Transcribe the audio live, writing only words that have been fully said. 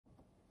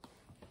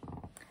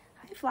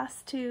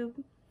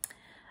Flosstube.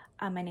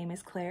 My name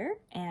is Claire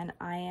and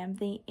I am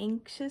the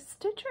Anxious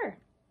Stitcher.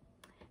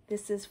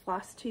 This is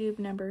Flosstube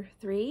number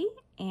 3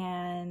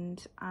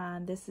 and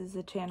this is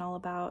a channel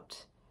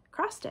about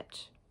cross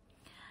stitch.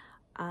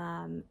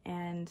 And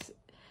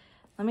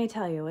let me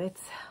tell you,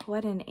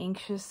 what an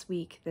anxious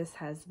week this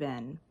has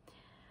been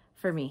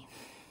for me.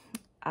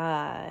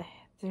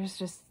 There's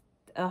just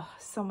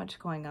so much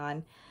going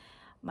on.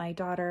 My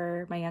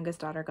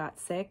youngest daughter got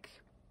sick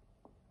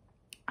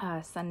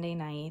Sunday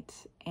night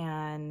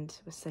and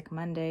was sick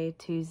Monday,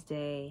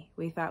 Tuesday.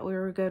 We thought we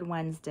were good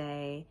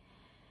Wednesday,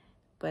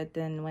 but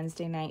then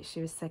Wednesday night she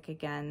was sick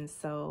again,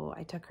 so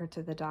I took her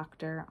to the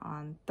doctor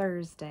on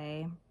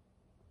Thursday.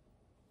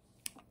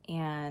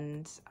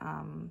 And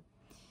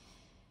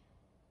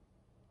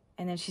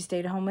then she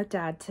stayed home with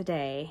Dad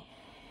today,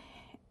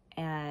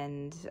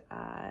 and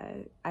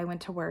I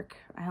went to work.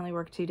 I only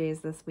worked 2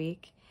 days this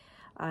week.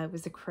 It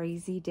was a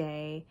crazy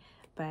day,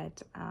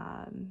 but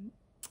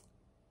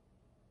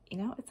you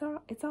know,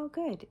 it's all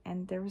good.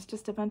 And there was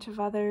just a bunch of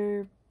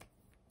other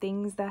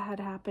things that had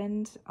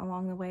happened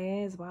along the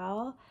way as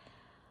well.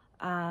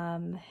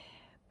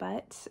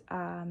 But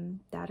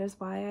that is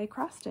why I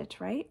cross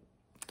stitch, right?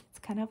 It's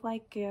kind of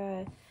like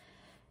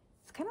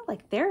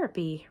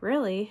therapy,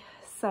 really.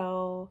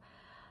 So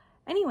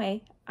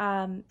anyway,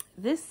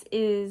 this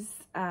is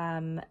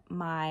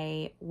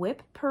my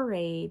WIP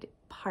parade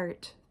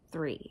part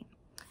 3.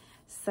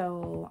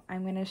 So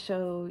I'm going to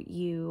show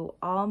you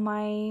all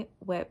my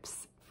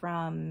WIPs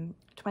from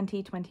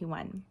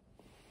 2021.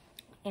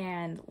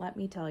 And let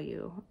me tell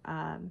you,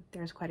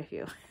 there's quite a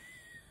few.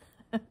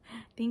 I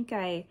think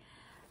let's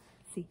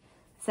see,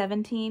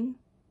 17.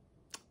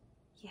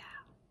 Yeah,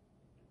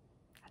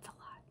 that's a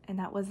lot. And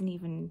that wasn't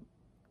even,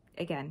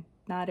 again,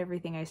 not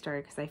everything I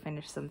started because I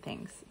finished some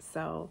things.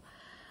 So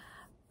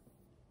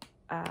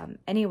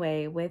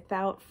anyway,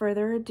 without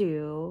further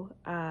ado,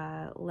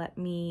 let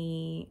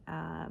me,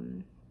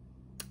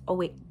 oh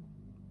wait,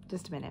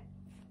 just a minute.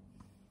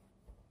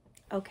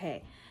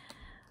 Okay.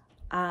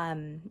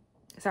 Sorry,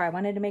 I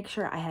wanted to make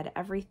sure I had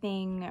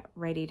everything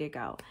ready to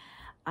go.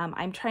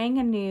 I'm trying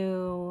a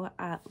new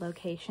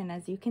location,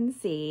 as you can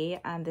see.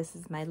 This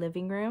is my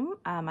living room.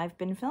 I've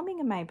been filming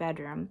in my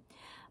bedroom.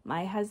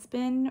 My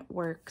husband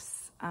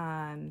works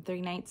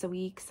 3 nights a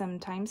week,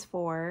 sometimes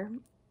 4.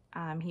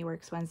 He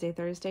works Wednesday,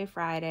 Thursday,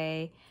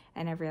 Friday,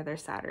 and every other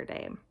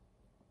Saturday.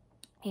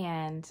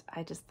 And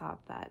I just thought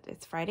that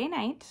it's Friday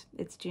night,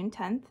 it's June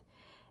 10th,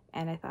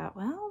 and I thought,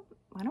 well,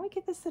 why don't we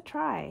give this a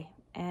try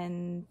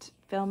and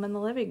film in the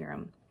living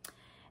room?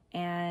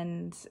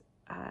 And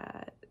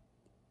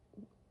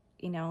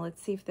you know,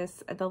 let's see if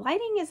the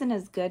lighting isn't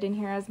as good in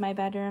here as my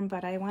bedroom,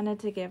 but I wanted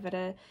to give it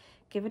a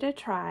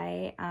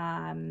try.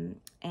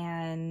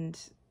 And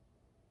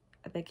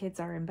the kids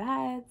are in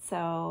bed,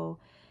 so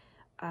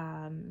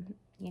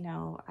you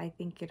know, I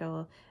think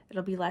it'll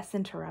be less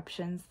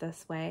interruptions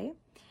this way.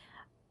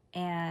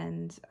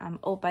 And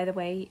oh, by the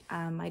way,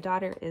 my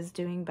daughter is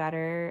doing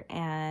better,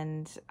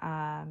 and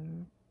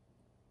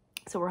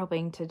so we're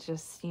hoping to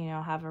just, you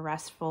know, have a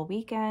restful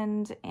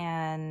weekend,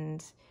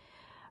 and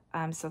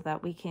so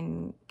that we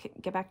can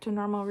get back to a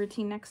normal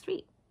routine next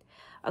week.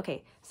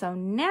 Okay, so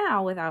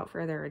now without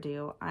further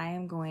ado, I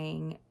am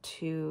going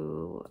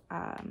to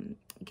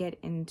get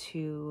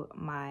into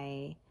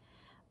my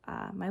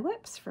my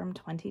WIPs from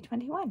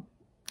 2021.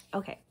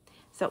 Okay,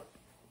 so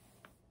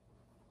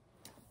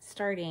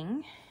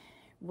starting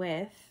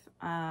with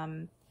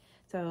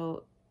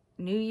so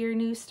new year,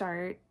 new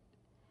start,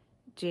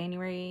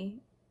 January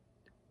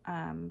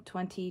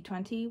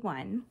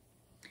 2021.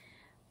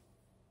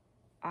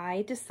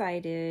 I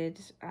decided,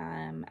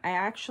 I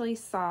actually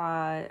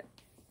saw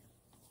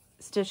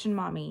Stitchin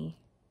Mommy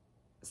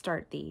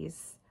start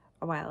these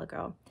a while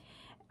ago,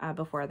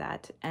 before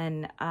that,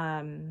 and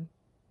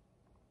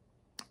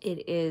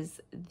it is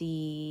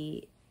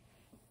the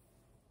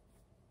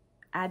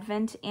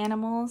Advent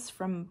Animals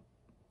from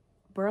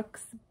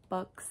Brooks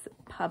Books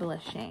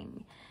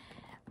Publishing.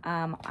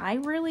 I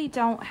really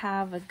don't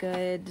have a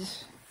good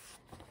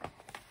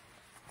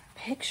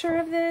picture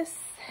of this.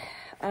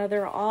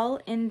 They're all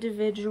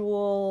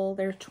individual.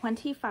 There are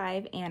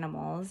 25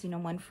 animals, you know,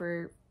 one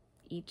for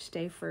each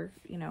day for,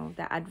 you know,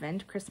 the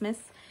Advent,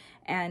 Christmas.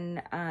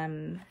 And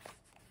I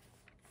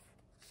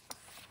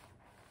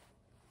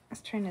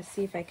was trying to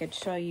see if I could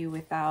show you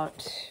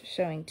without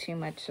showing too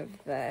much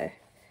of the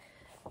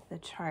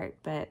chart,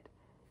 but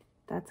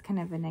that's kind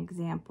of an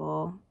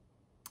example.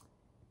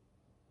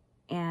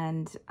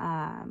 And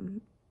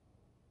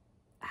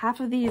half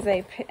of these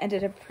I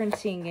ended up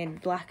printing in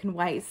black and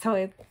white, so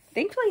I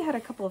thankfully had a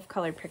couple of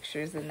color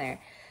pictures in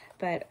there.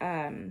 But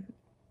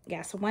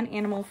yeah, so one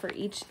animal for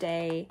each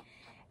day.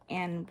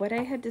 And what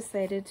I had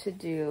decided to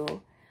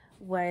do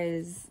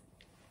was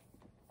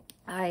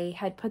I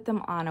had put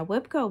them on a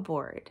WIP Go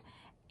board,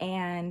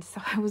 and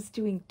so I was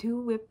doing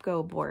 2 WIP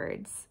Go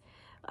boards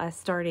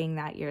starting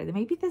that year.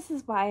 Maybe this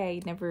is why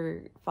I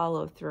never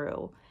follow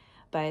through,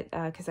 but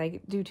because I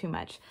do too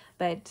much.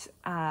 But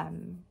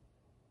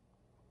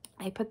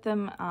I put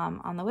them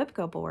on the WIP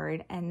Go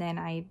board, and then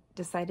I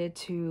decided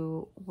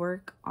to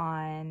work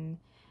on,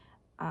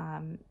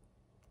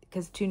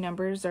 because 2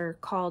 numbers are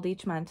called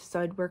each month,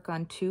 so I'd work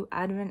on 2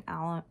 Advent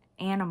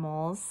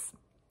animals,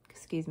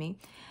 excuse me,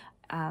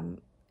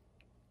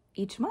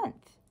 each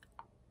month.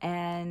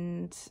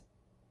 And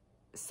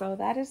so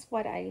that is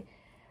what I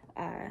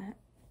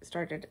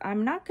started.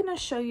 I'm not going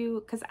to show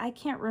you because I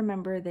can't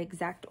remember the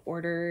exact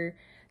order.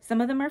 Some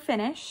of them are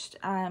finished,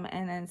 and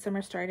then some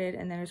are started,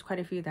 and then there's quite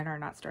a few that are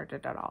not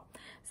started at all.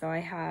 So I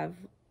have,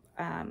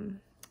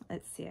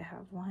 let's see, I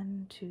have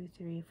 1, 2,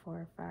 3,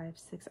 4, 5,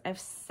 6, I have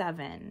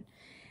 7.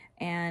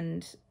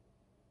 And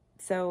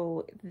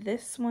so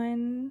this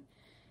one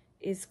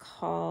is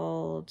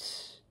called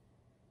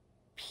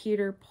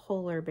Peter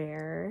Polar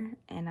Bear,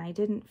 and I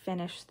didn't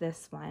finish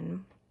this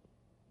one.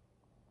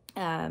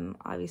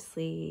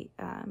 Obviously,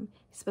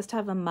 he's supposed to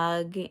have a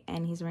mug,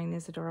 and he's wearing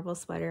this adorable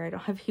sweater. I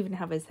don't even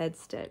have his head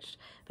stitched,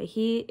 but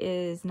he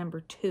is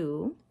number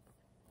 2.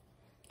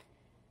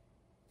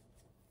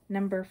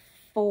 Number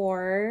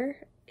 4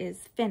 is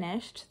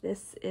finished.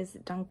 This is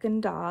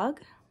Duncan Dog.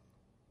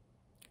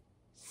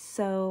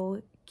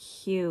 So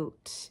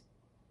cute.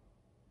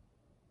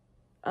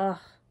 Ugh.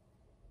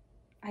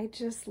 I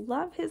just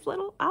love his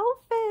little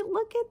outfit.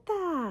 Look at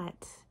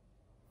that.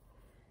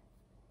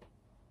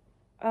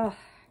 Ugh.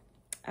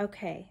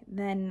 Okay,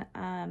 then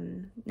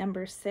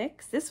number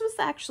 6. This was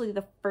actually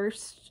the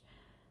first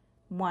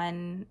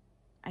one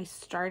I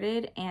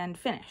started and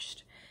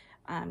finished.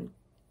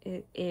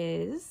 It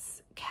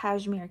is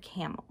Cashmere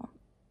Camel.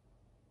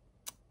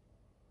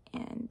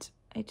 And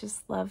I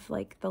just love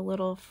like the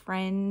little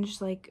fringe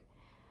like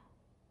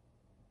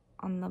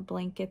on the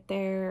blanket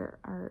there,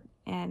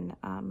 and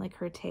like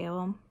her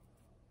tail.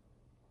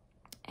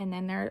 And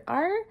then there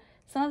are,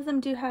 some of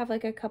them do have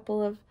like a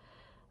couple of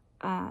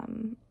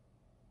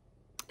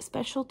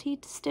specialty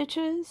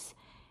stitches,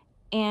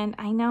 and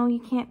I know you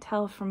can't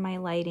tell from my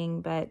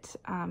lighting, but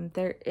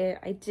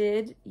I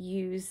did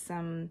use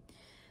some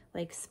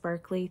like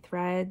sparkly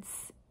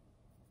threads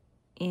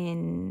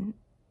in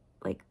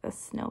like the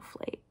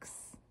snowflakes.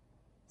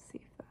 Let's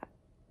see if that,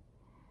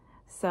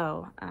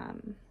 so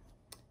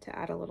to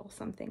add a little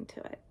something to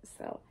it.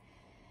 So,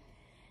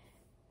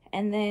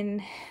 and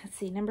then let's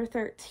see, number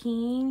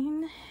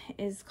 13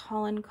 is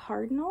Colin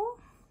Cardinal.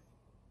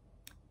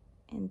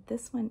 And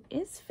this one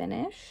is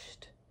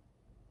finished.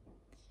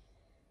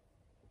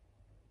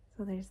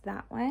 So there's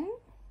that one.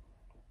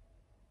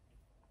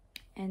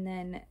 And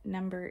then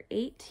number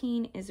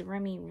 18 is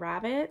Remy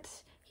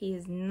Rabbit. He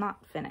is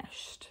not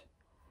finished.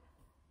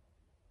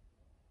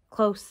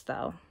 Close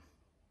though.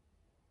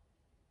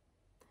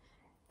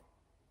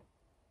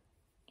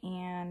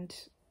 And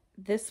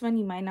this one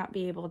you might not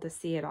be able to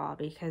see it all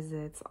because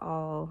it's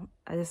all,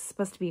 this is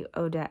supposed to be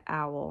Odette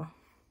Owl.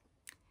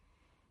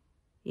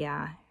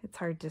 Yeah, it's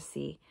hard to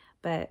see,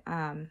 but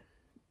I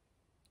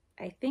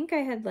think I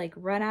had like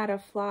run out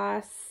of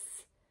floss,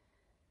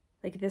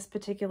 like this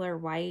particular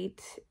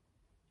white,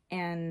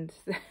 and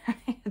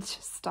I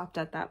just stopped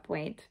at that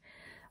point.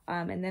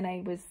 And then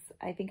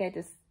I think I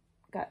just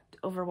got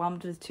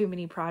overwhelmed with too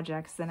many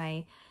projects, and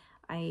I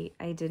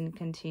didn't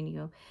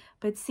continue.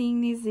 But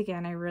seeing these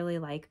again, I really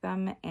like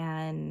them,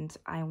 and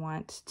I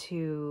want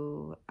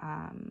to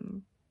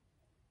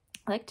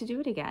like to do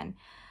it again.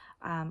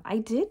 I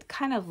did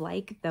kind of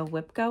like the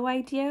WIP Go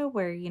idea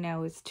where, you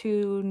know, it's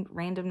 2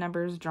 random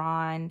numbers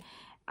drawn,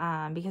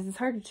 because it's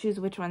hard to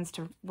choose which ones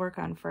to work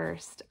on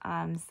first.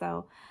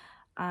 So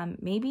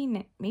maybe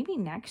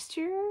next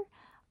year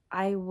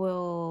I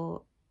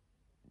will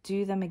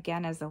do them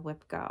again as a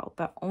WIP Go,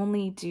 but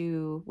only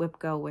do WIP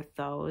Go with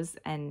those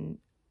and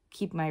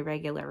keep my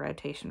regular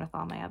rotation with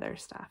all my other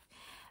stuff.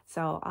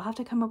 So I'll have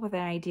to come up with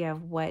an idea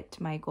of what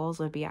my goals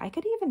would be. I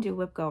could even do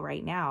WIP Go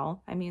right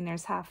now. I mean,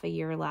 there's half a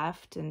year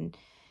left, and,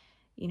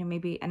 you know,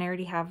 maybe, and I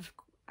already have,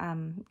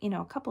 you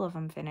know, a couple of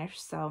them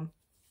finished, so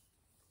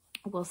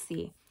we'll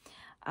see.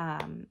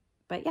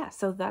 But yeah,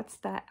 so that's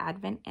the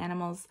Advent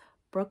Animals,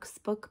 Brooks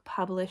Book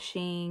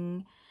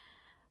Publishing.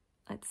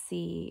 Let's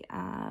see.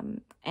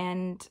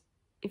 And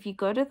if you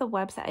go to the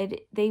website,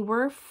 they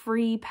were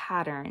free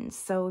patterns.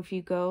 So if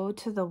you go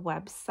to the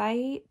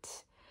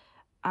website,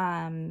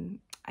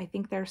 I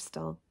think they're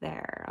still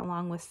there,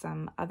 along with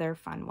some other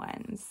fun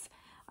ones.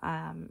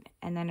 And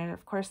then,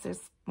 of course,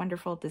 there's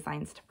wonderful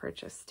designs to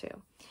purchase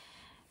too.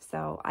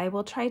 So I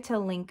will try to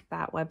link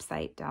that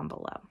website down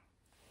below.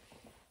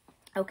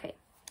 Okay.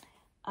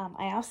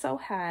 I also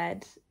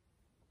had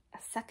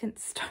a second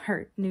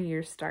start, New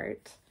Year's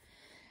start.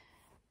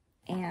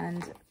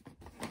 And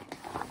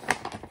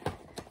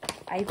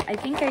I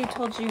think I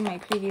told you in my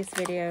previous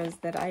videos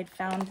that I'd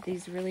found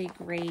these really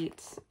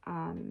great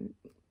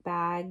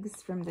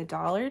bags from the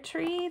Dollar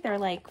Tree. They're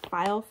like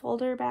file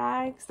folder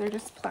bags. They're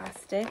just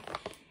plastic.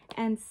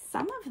 And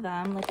some of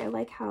them, like I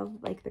like how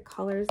like the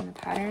colors and the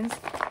patterns,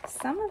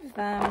 some of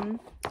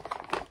them,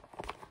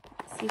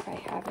 let's see if I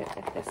have it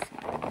at this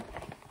one,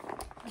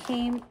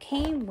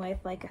 came with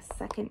like a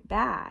second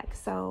bag.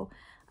 So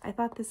I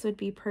thought this would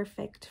be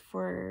perfect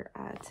for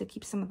to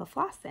keep some of the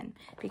floss in,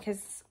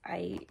 because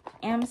I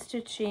am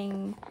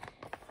stitching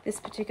this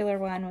particular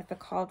one with the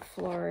called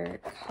for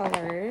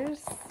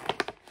colors,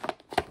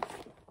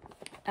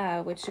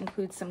 which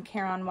includes some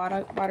Caron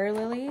water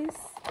lilies.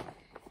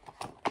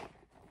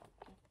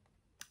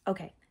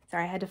 Okay,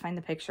 sorry, I had to find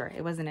the picture.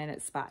 It wasn't in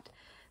its spot.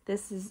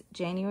 This is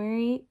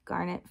January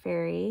Garnet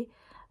Fairy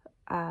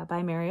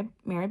by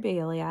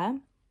Mirabilia.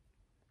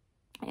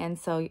 And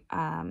so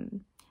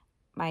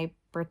my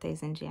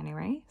birthday's in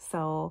January,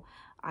 so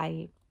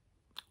I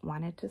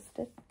wanted to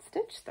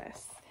stitch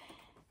this.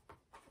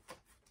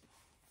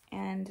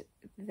 And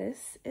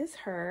this is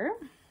her.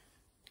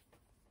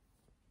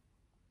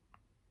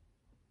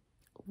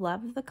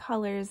 Love the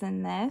colors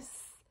in this.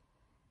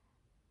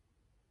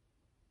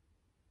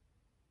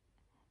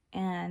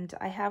 And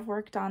I have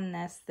worked on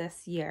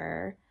this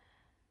year,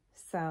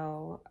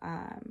 so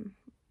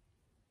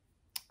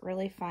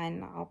really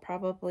fun. I'll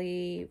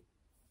probably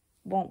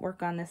won't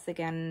work on this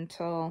again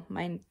until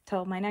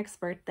my next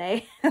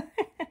birthday.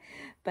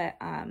 But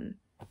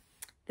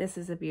this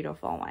is a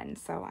beautiful one,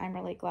 so I'm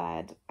really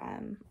glad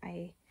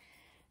I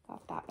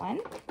got that one.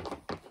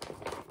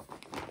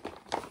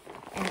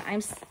 And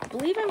I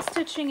believe I'm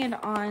stitching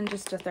it on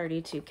just a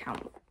 32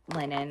 count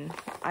linen.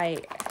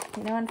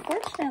 You know,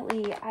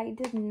 unfortunately, I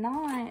did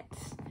not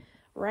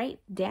write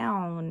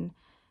down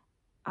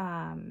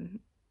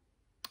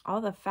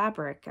all the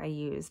fabric I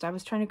used. I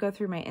was trying to go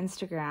through my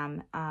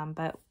Instagram,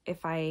 but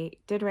if I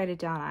did write it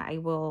down, I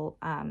will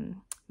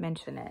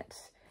mention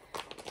it.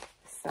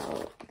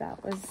 So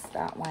that was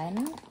that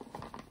one.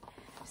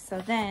 So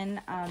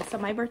then, so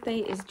my birthday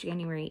is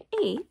January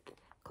 8th,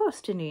 close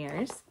to New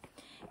Year's,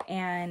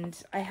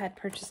 and I had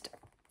purchased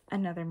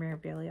another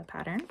Mirabilia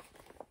pattern,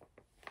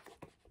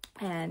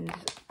 and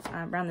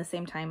around the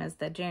same time as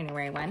the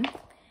January one.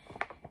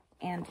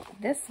 And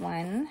this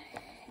one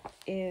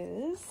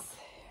is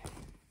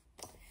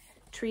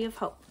Tree of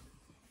Hope.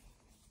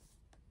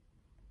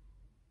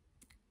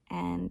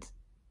 And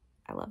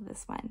I love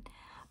this one.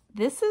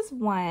 This is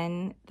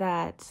one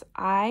that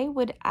I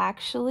would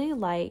actually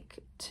like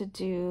to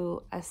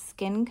do a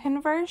skin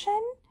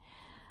conversion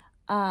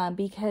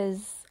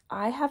because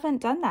I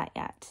haven't done that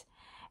yet.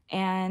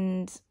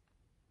 And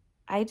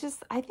I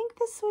think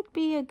this would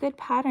be a good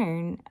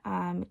pattern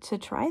to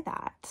try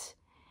that,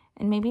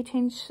 and maybe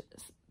change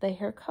the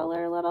hair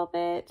color a little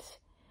bit.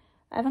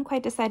 I haven't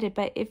quite decided,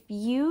 but if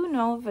you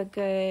know of a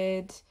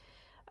good,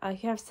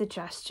 if you have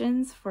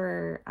suggestions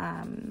for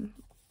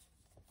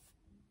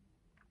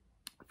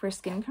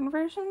skin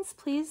conversions,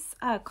 please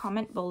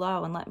comment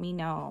below and let me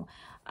know.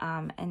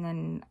 And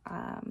then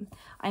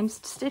I'm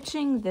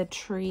stitching the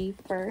tree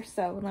first,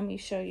 so let me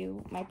show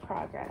you my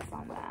progress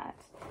on that.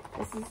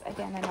 This is,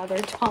 again, another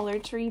Dollar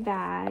Tree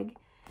bag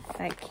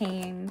that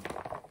came,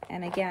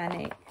 and again,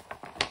 it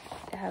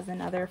has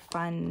another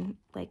fun,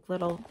 like,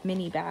 little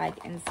mini bag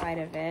inside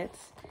of it.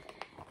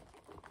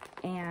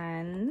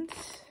 And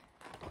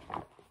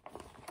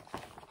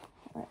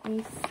let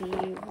me see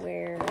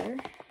where,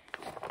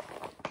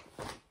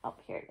 oh,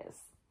 here it is.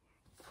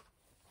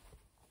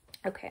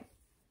 Okay,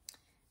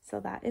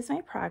 so that is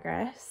my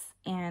progress,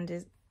 and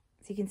as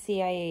you can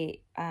see,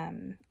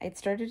 I'd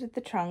started at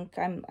the trunk.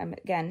 I'm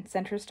again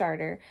center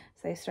starter,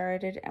 so I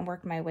started and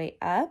worked my way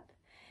up,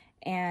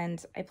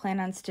 and I plan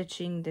on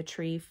stitching the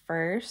tree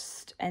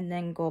first and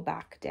then go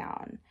back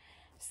down.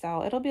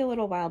 So it'll be a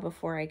little while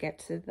before I get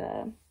to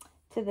the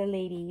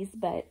ladies,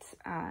 but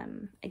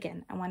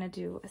again, I want to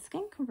do a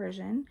skin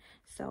conversion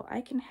so I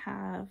can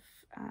have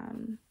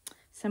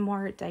some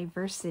more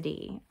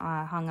diversity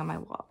hung on my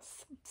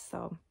walls.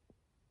 So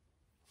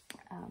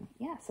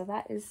yeah, so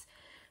that is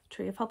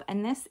Tree of Hope,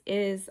 and this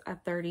is a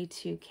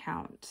 32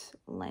 count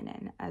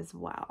linen as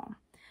well.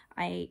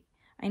 I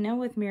know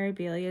with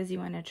Mirabilias you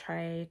want to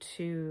try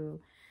to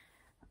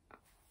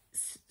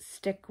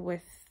stick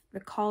with the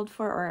called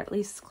for, or at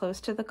least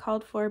close to the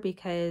called for,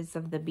 because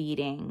of the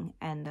beading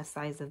and the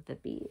size of the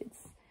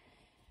beads.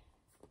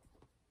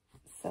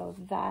 So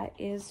that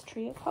is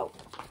Tree of Hope.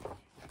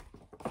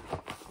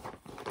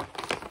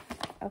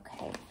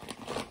 Okay,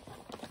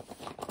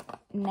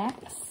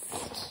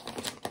 next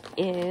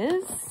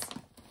is,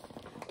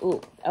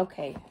 ooh,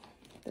 okay,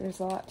 there's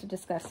a lot to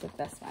discuss with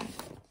this one.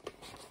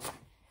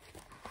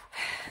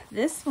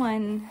 This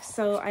one,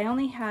 so I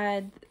only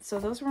had, so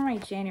those were my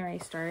January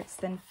starts.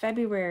 Then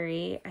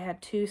February, I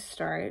had 2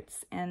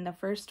 starts, and the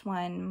first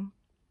one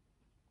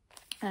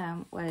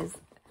was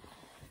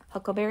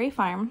Huckleberry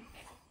Farm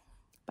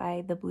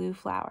by The Blue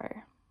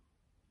Flower.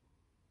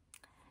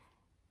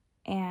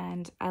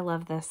 And I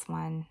love this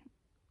one.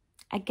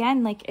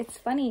 Again, like, it's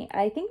funny,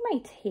 I think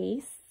my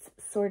tastes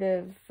sort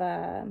of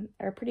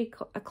are pretty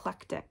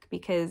eclectic,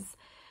 because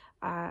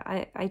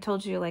I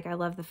told you, like, I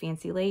love the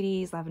Fancy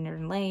Ladies, Lavender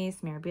and Lace,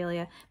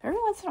 Mirabilia. But every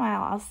once in a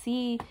while, I'll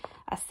see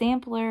a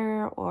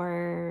sampler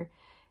or,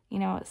 you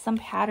know, some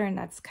pattern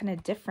that's kind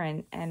of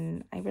different,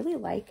 and I really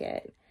like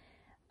it.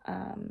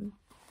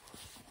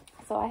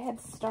 So I had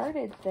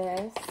started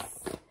this.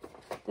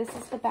 This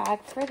is the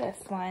bag for this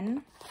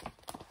one.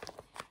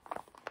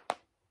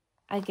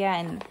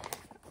 again,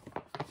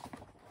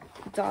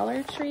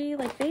 Dollar Tree,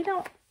 like they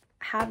don't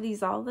have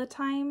these all the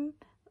time,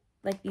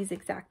 like these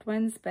exact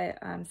ones, but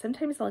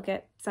sometimes I'll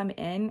get some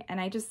in and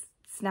I just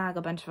snag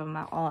a bunch of them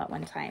all at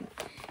one time.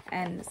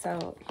 And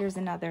so here's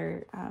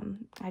another,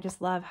 I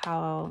just love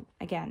how,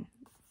 again,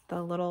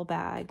 the little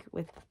bag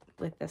with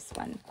this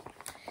one.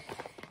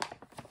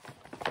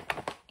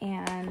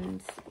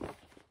 And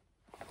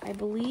I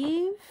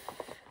believe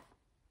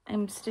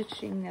I'm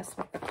stitching this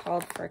with the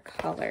called for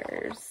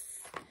colors.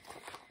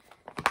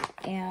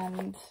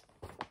 And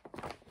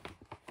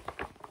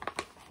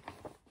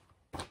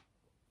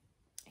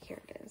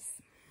here it is.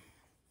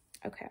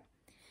 Okay.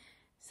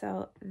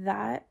 So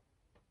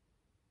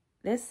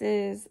this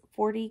is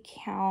 40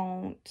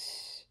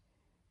 count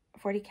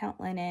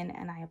linen,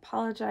 and I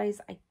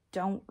apologize, I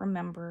don't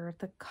remember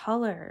the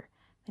color,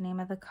 the name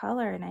of the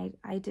color, and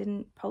I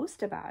didn't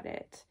post about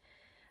it.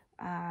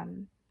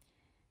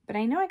 But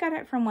I know I got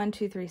it from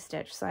 123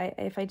 Stitch, so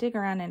if I dig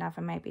around enough,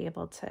 I might be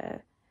able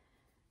to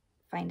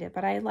find it.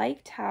 But I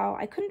liked how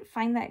I couldn't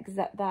find that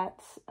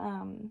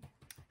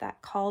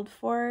called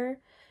for.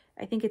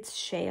 I think it's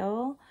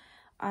shale.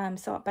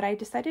 But I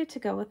decided to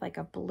go with like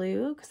a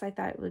blue because I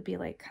thought it would be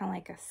like kind of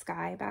like a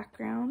sky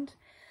background.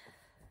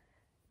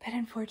 But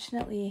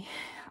unfortunately,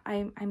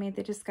 I made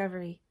the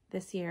discovery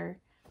this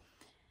year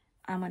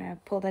when I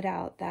pulled it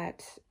out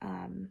that I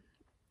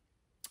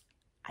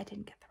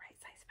didn't get the right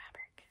size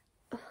fabric.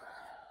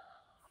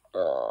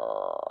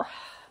 Oh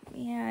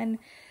man,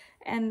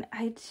 and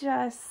I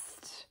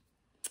just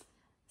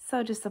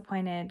so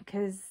disappointed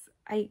because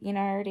I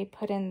already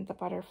put in the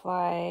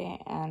butterfly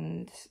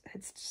and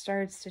had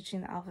started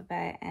stitching the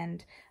alphabet,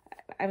 and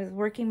I was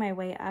working my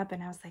way up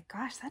and I was like,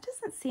 gosh, that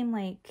doesn't seem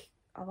like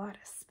a lot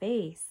of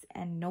space.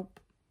 And nope,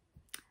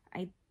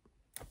 I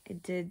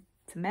did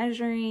some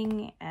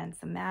measuring and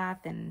some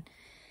math, and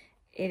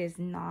it is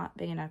not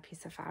big enough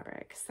piece of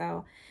fabric.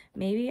 So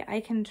maybe I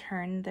can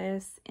turn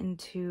this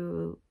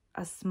into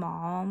a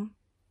small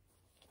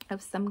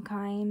of some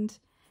kind,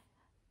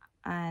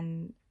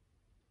 and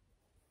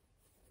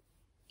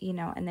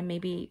and then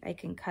maybe I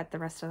can cut the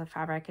rest of the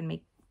fabric and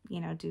make,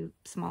 do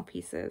small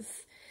pieces.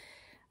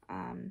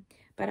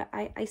 But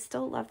I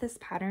still love this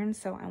pattern,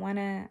 so I want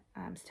to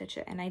stitch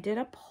it. And I did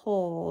a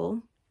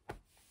poll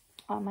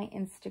on my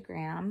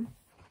Instagram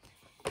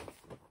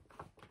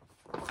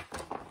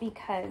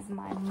because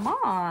my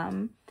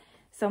mom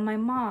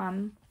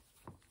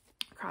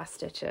cross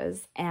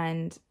stitches,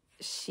 and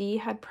she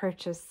had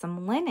purchased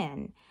some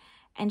linen,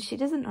 and she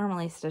doesn't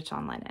normally stitch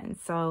on linen,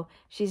 so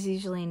she's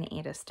usually an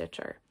Ada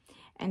stitcher.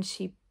 And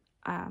she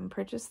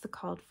purchased the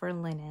called for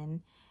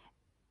linen,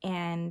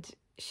 and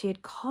she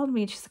had called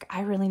me and she's like,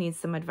 I really need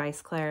some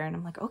advice, Claire. And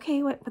I'm like,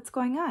 okay, what's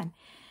going on?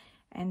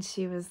 And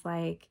she was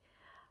like,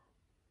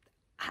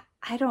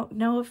 I don't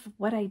know if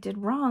what I did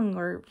wrong,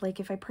 or like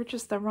if I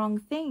purchased the wrong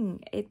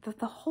thing.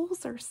 The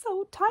holes are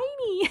so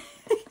tiny.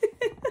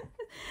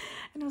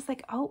 And I was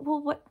like, oh,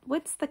 well,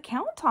 what's the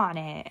count on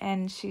it?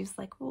 And she's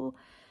like, well,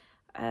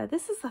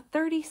 this is a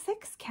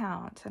 36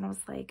 count. And I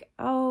was like,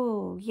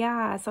 oh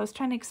yeah. So I was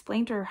trying to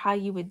explain to her how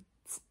you would,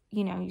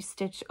 you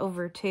stitch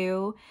over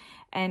 2.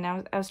 And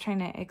I was trying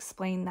to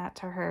explain that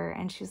to her,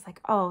 and she's like,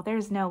 oh,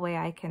 there's no way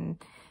I can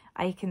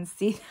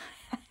see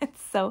that.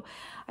 So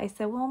I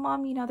said, well,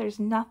 Mom, there's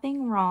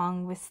nothing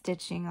wrong with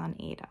stitching on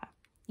Ada.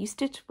 You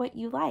stitch what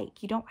you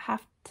like. You don't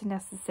have to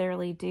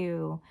necessarily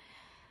do,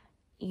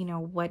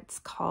 what's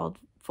called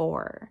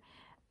for.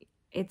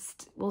 It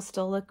will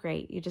still look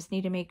great. You just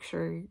need to make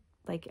sure,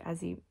 like,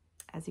 as you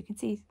can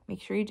see, make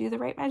sure you do the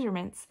right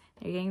measurements.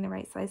 You're getting the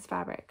right size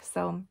fabric.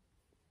 So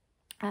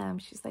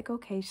she's like,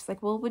 okay. She's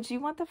like, well, would you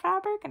want the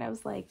fabric? And I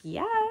was like,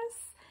 yes.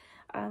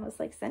 I was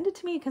like, send it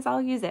to me because I'll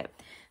use it.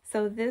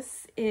 So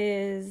this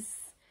is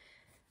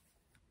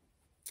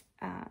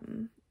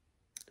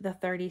the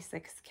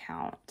 36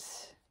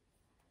 count.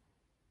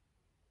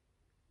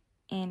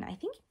 And I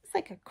think it's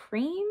like a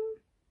cream.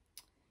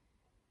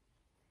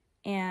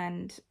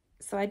 And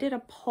so I did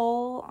a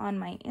poll on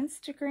my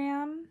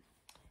Instagram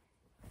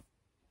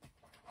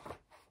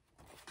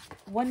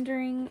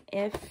wondering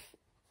if,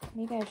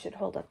 maybe I should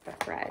hold up the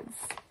threads,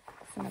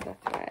 some of the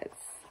threads.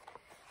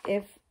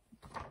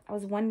 I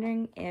was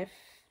wondering if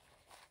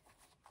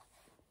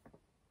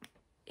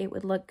it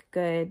would look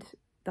good,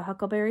 the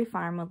Huckleberry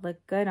Farm would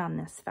look good on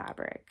this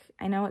fabric.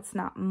 I know it's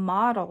not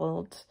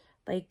modeled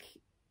like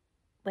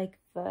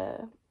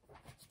the,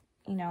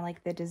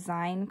 like the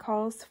design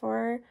calls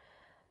for,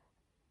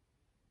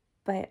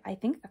 but I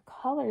think the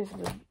colors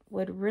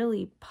would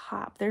really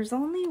pop. There's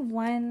only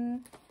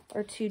 1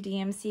 or 2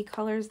 DMC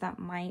colors that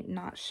might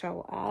not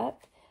show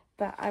up,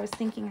 but I was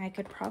thinking I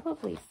could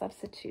probably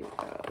substitute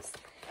those.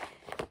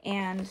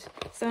 And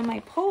so in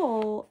my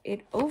poll,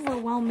 it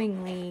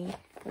overwhelmingly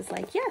was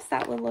like, yes,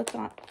 that would look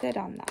good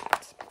on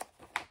that.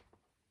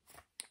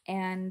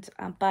 And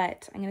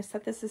but I'm going to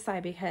set this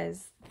aside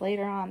because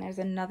later on there's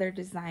another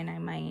design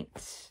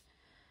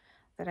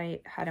that I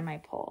had in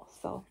my poll.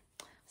 So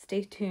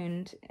stay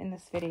tuned in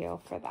this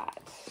video for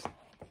that.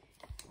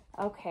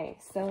 Okay,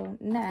 so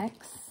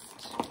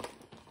next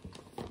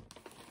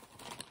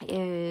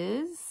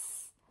is,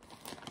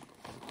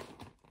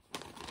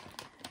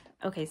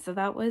 okay, so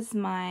that was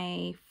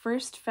my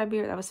first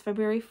February, that was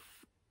February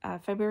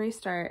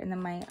start, and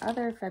then my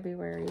other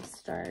February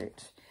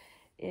start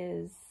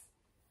is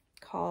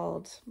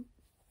called,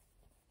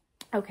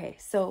 okay,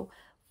 so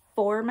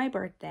for my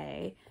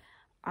birthday,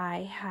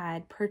 I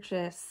had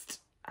purchased,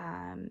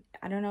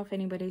 I don't know if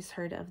anybody's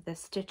heard of the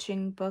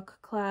Stitching Book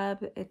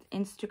Club. It's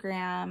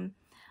Instagram,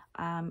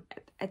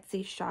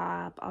 Etsy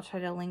shop. I'll try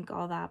to link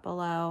all that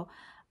below.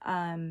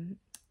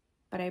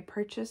 But I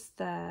purchased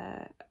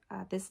the,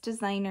 this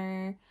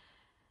designer,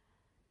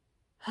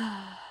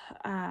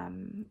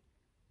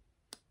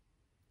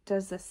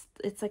 does this,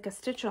 it's like a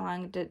stitch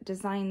along,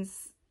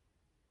 designs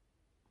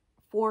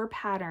 4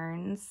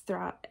 patterns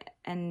throughout,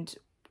 and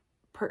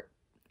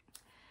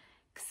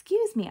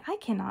excuse me, I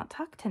cannot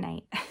talk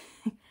tonight.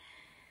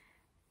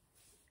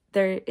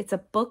 It's a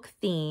book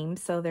theme,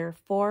 so there are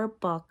 4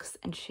 books,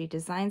 and she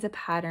designs a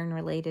pattern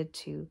related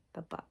to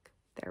the book.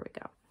 There we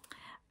go.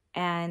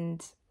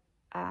 And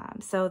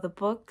so the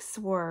books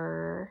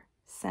were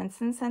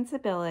Sense and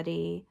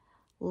Sensibility,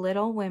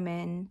 Little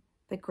Women,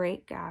 The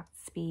Great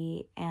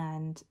Gatsby,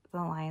 and The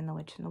Lion, the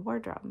Witch, and the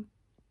Wardrobe,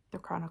 The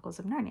Chronicles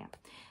of Narnia.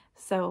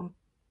 So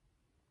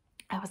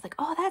I was like,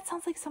 oh, that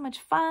sounds like so much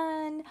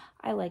fun.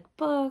 I like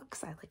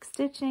books. I like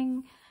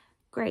stitching.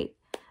 Great.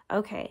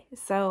 Okay,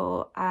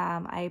 so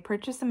I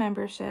purchased a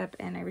membership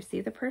and I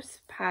received the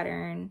first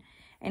pattern.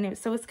 And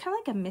so it's kind of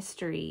like a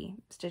mystery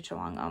stitch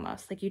along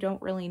almost. Like you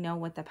don't really know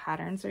what the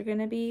patterns are going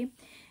to be.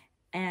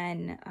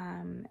 And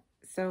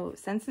so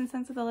Sense and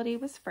Sensibility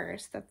was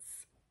first.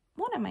 That's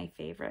one of my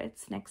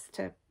favorites next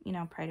to, you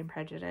know, Pride and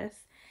Prejudice.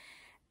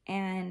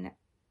 And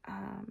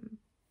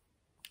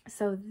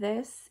so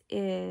this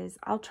is,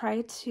 I'll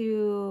try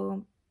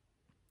to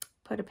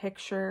put a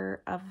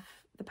picture of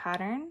the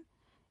pattern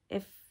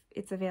if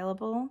it's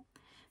available,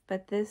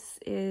 but this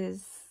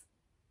is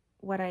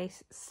what I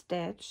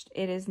stitched.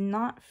 It is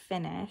not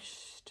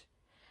finished.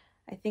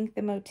 I think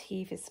the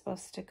motif is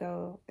supposed to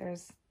go,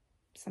 there's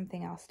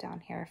something else down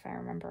here if I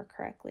remember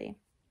correctly.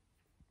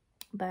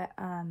 But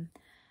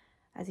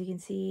as you can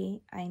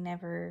see, I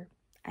never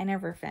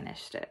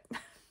finished it.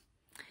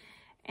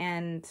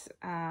 And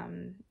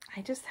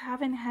I just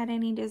haven't had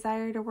any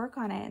desire to work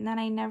on it. And then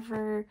I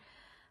never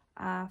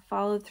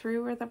followed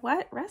through with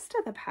the rest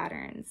of the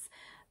patterns.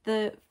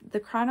 The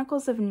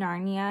Chronicles of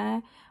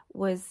Narnia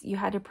was, you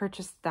had to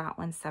purchase that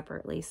one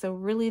separately. So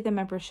really the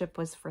membership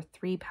was for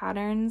 3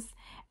 patterns,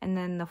 and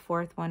then the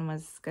 4th one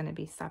was going to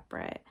be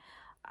separate.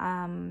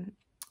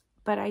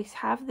 But I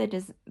have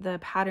the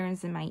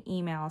patterns in my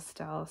email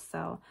still,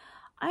 so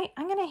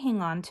I'm going to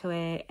hang on to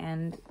it,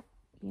 and,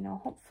 you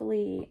know,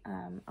 hopefully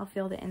I'll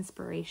feel the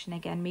inspiration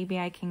again. Maybe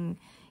I can,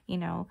 you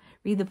know,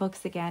 read the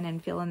books again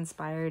and feel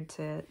inspired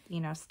to,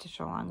 you know, stitch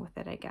along with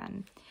it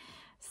again.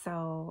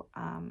 So,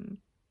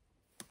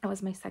 that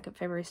was my second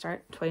February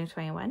start,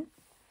 2021.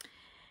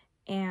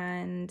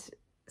 And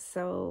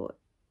so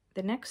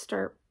the next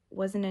start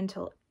wasn't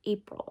until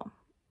April.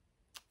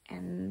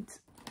 And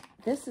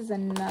this is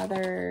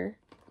another,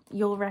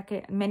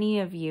 many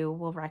of you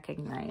will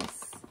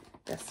recognize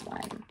this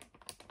one.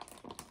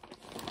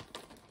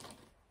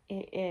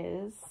 It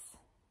is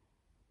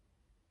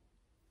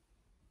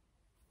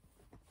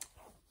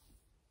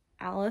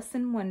Alice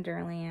in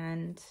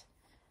Wonderland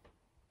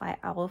by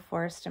Owl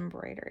Forest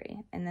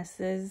Embroidery. And this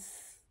is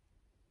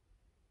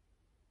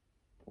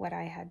what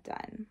I had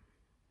done.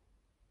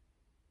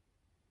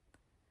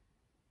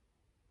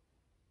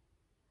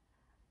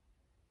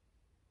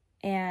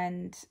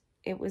 And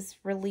it was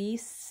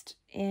released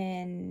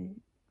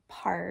in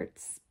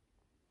parts,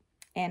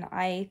 and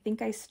I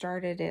think I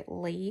started it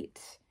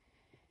late,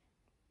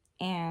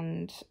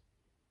 and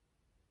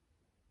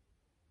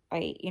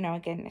I, you know,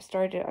 again,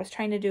 I was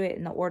trying to do it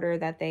in the order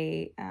that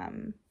they,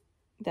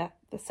 that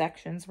the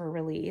sections were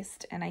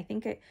released, and I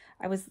think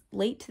I was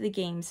late to the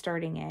game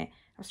starting it.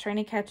 I was trying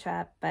to catch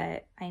up,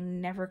 but I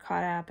never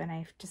caught up, and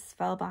I just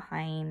fell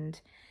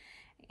behind,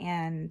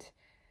 and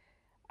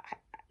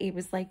it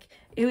was like,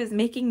 it was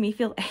making me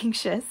feel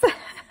anxious.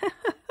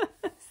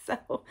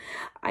 So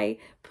I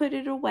put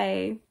it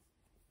away,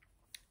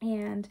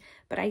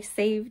 but I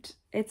saved,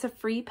 it's a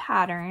free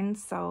pattern,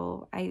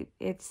 so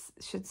it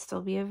should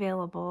still be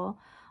available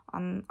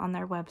on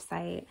their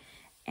website,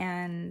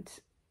 and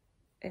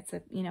it's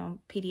a, you know,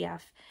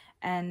 PDF.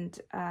 And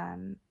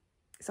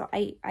so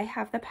I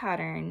have the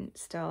pattern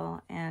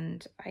still,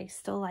 and I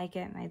still like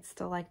it, and I'd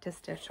still like to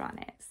stitch on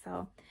it.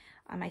 So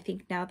I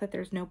think now that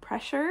there's no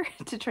pressure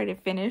to try to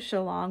finish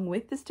along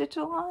with the stitch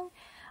along,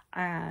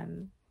 I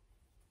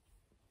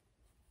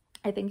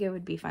think it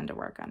would be fun to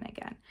work on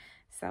again.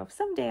 So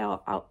someday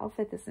I'll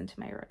fit this into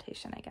my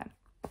rotation again.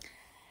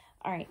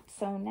 All right,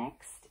 so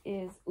next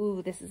is,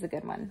 ooh, this is a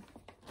good one.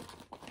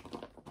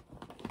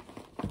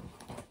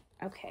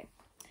 Okay,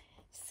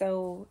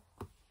 so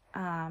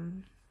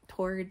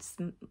towards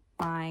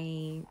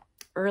my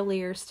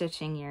earlier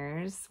stitching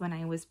years, when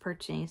I was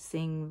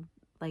purchasing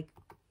like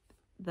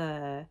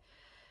the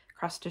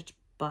cross stitch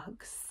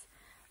books,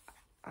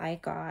 I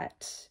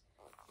got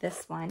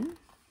this one.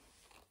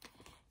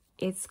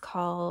 It's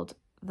called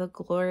The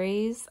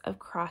Glories of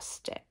Cross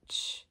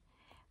Stitch,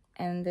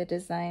 and the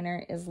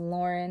designer is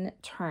Lauren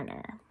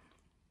Turner.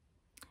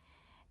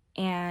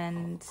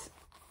 And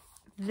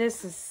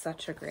this is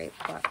such a great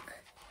book.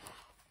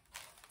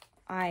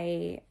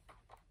 I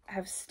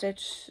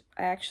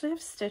actually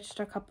have stitched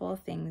a couple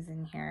of things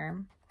in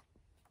here.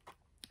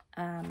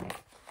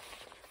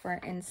 For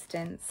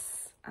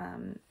instance,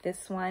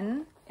 this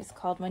one is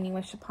called When You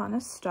Wish Upon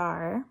a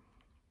Star.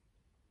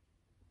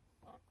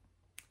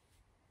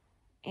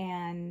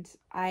 And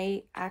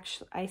I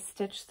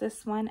stitched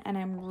this one, and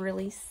I'm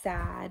really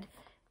sad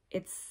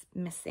it's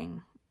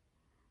missing.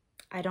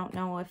 I don't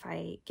know if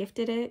I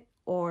gifted it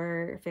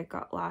or if it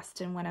got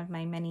lost in one of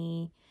my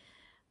many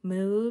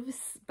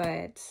moves,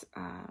 but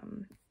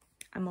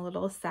I'm a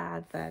little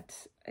sad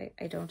that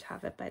I don't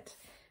have it, but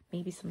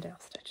maybe someday I'll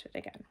stitch it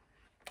again.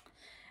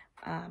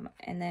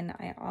 And then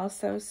I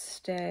also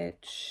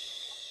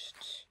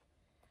stitched,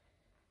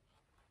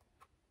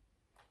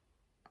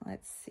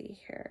 let's see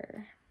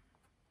here.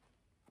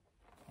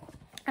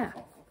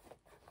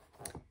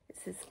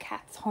 This is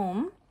Cat's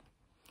Home.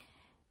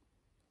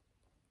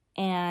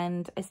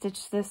 And I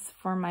stitched this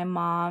for my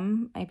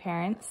mom, my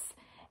parents,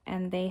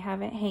 and they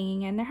have it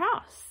hanging in their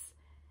house.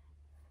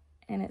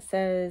 And it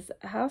says,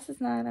 "A house is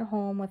not a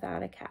home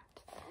without a cat."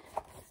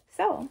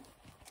 So,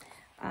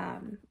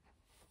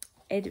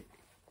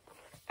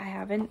 I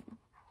haven't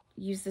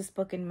used this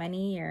book in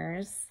many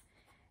years,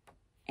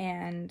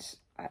 and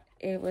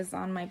it was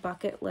on my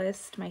bucket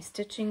list, I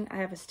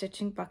have a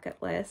stitching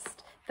bucket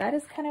list. That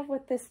is kind of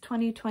what this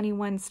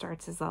 2021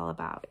 Starts is all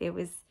about. It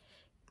was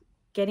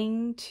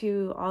getting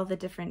to all the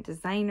different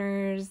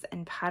designers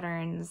and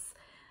patterns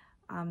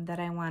that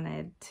I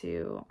wanted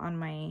to on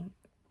my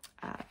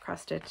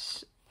cross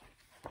stitch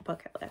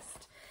bucket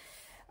list.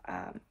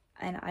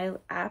 And I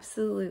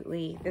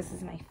absolutely, this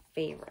is my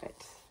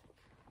favorite.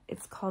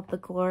 It's called The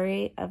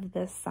Glory of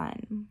the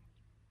Sun.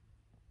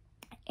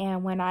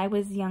 And when I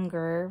was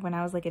younger, when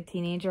I was like a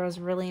teenager, I was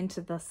really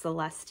into the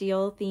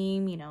celestial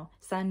theme, you know,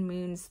 sun,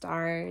 moon,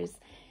 stars.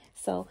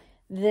 So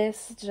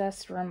this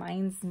just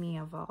reminds me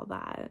of all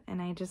that.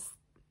 And I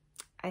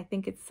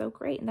think it's so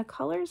great. And the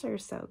colors are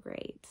so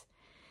great.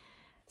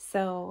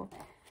 So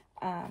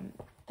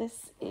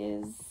this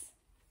is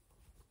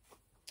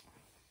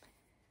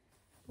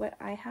what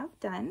I have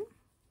done.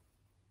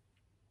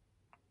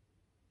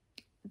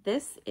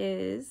 This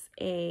is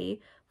a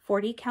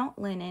 40 count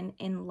linen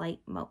in light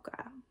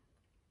mocha.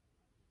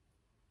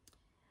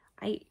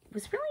 I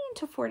was really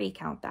into 40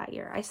 count that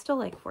year. I still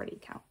like 40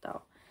 count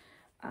though.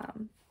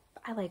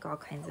 I like all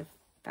kinds of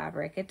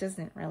fabric. It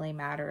doesn't really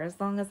matter.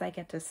 As long as I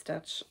get to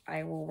stitch,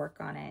 I will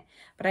work on it.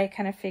 But I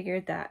kind of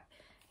figured that,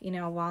 you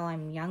know, while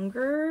I'm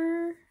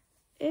younger-ish,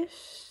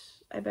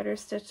 I better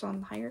stitch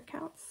on higher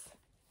counts.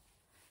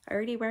 I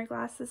already wear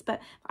glasses, but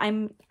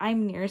I'm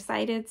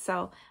nearsighted,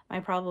 so my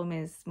problem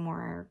is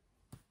more,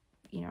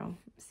 you know,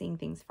 seeing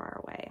things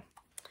far away.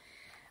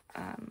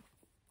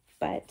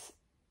 But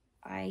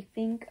I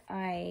think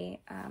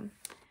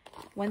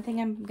one thing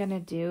I'm gonna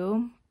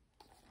do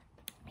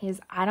is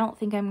I don't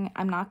think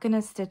I'm not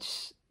gonna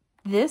stitch.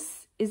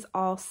 This is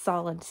all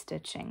solid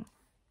stitching,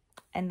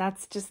 and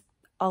that's just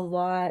a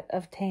lot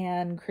of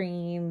tan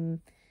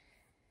cream.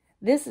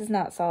 This is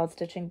not solid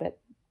stitching, but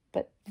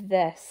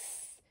this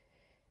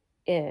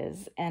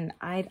is, and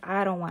I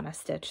don't want to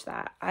stitch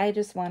that. I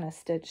just want to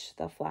stitch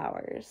the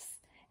flowers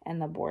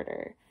and the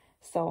border.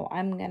 So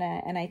I'm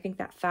gonna, and I think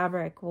that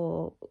fabric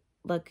will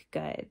look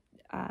good,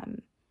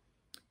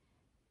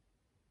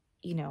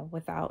 you know,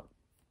 without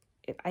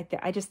it.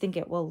 I just think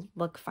it will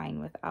look fine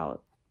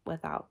without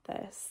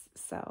this.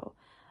 So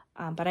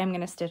but I'm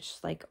gonna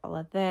stitch like all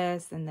of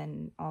this and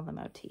then all the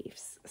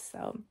motifs,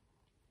 so,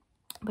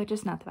 but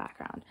just not the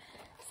background.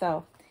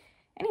 So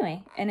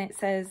anyway, and it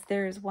says,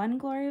 "There is one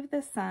glory of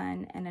the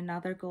sun, and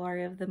another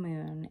glory of the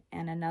moon,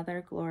 and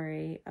another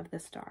glory of the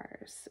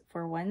stars.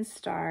 For one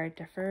star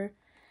differeth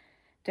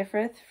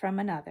from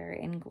another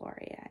in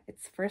gloria."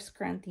 It's 1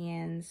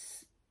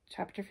 Corinthians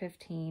chapter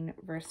 15,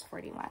 verse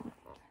 41.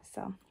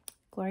 So,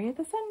 glory of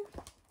the sun.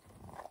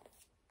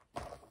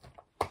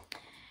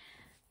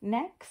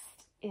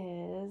 Next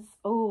is,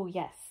 oh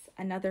yes,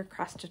 another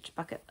cross-stitch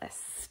bucket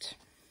list.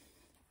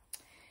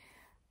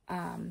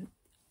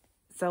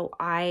 So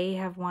I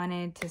have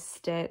wanted to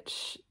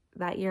stitch,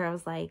 that year I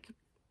was like,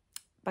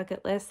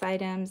 bucket list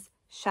items,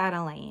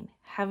 chatelaine,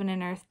 Heaven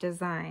and Earth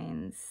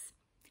Designs,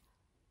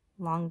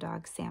 Long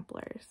Dog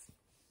Samplers.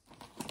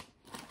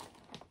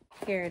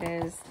 Here it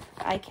is.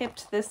 I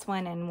kept this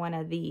one in one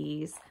of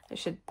these. I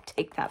should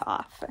take that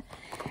off.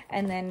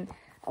 And then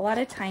a lot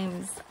of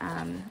times,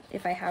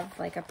 if I have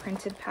like a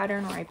printed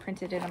pattern or I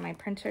printed it on my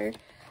printer,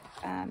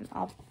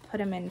 I'll put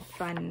them in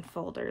fun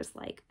folders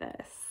like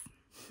this.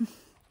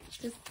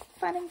 Just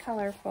fun and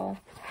colorful.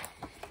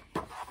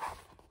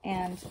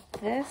 And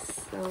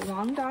this, the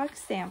Long Dog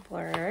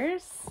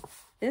Samplers,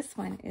 this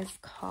one is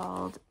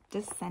called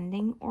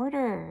Descending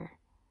Order.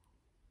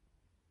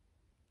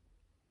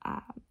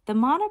 The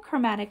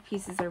monochromatic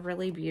pieces are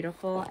really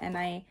beautiful, and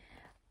I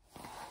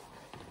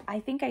I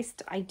think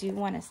I do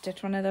want to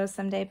stitch one of those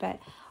someday, but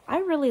I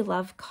really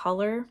love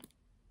color.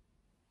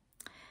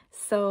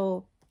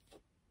 So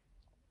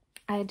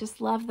I just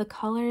love the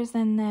colors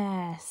in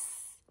this.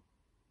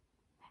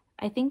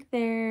 I think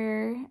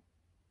they're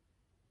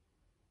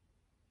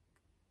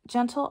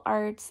Gentle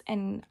Arts,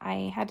 and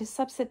I had to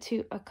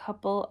substitute a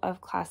couple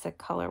of classic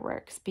color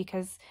works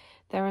because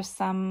there was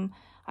some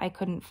I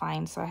couldn't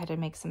find, so I had to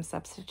make some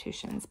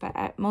substitutions,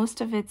 but most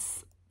of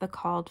it's the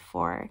called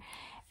for.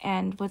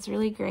 And what's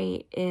really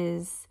great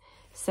is,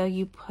 so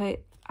you put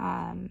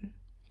the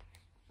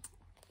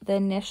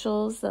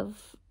initials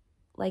of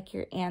like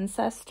your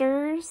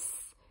ancestors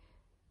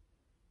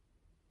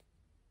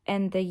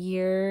and the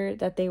year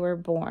that they were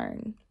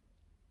born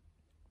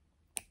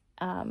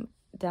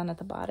down at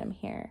the bottom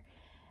here.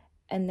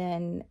 And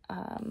then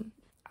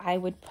I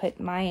would put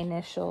my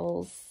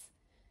initials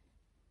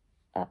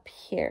up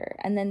here.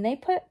 And then they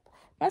put,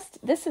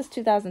 this is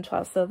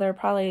 2012, so they're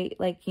probably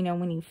like, you know,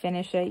 when you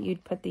finish it,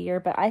 you'd put the year.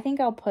 But I think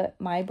I'll put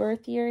my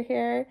birth year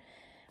here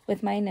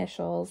with my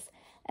initials.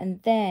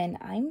 And then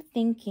I'm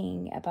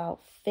thinking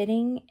about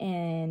fitting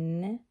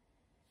in,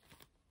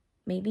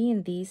 maybe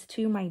in these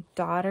two, my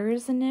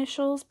daughter's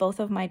initials, both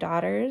of my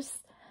daughters,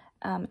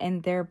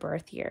 and their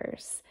birth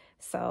years.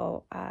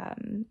 So,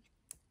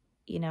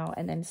 you know,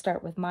 and then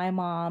start with my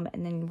mom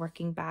and then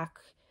working back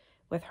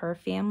with her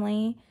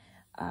family.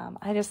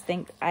 I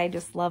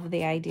just love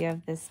the idea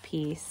of this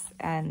piece.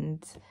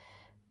 And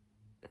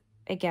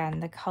again,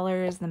 the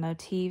colors, the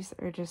motifs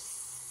are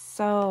just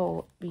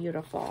so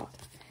beautiful.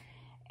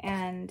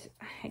 And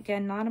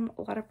again, not a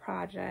lot of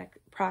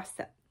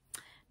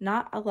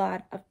not a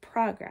lot of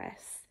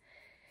progress,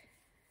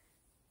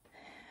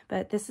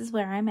 but this is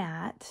where I'm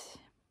at.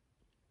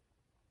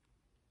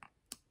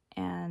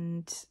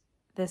 And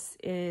this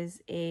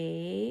is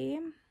a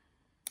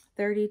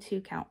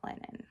 32 count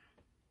linen.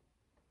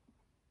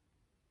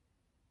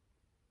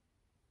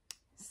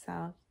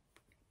 So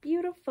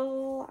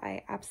beautiful.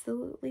 I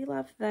absolutely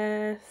love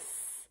this.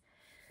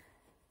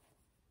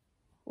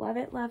 Love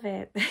it, love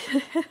it.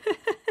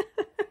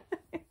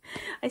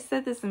 I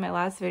said this in my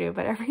last video,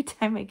 but every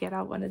time I get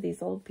out one of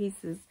these old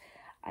pieces,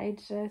 I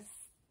just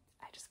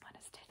want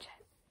to stitch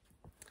it.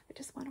 I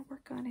just want to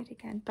work on it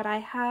again. But I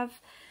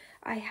have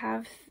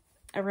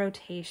a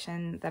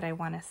rotation that I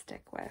want to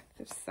stick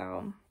with.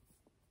 So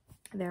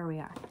there we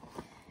are.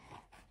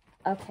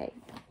 Okay,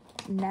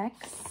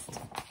 next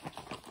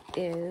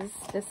is,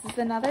 this is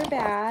another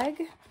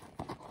bag,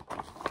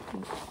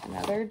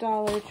 another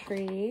Dollar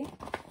Tree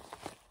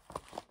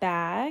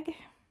bag.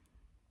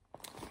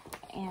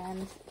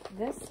 And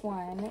this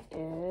one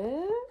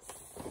is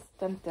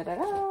dun, dun, dun,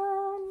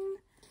 dun,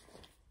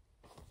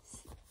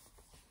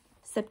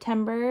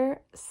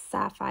 September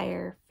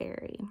Sapphire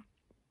Fairy.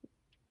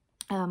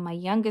 My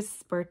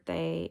youngest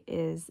birthday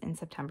is in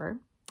September.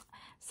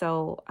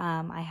 So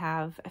I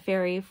have a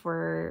fairy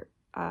for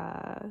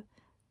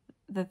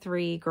the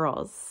 3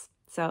 girls.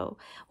 So,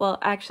 well,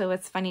 actually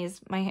what's funny is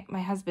my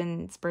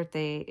husband's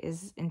birthday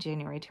is in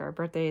January too. Our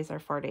birthdays are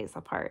 4 days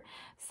apart.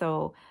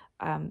 So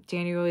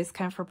January is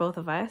kind of for both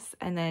of us,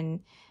 and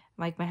then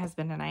like my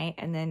husband and I,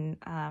 and then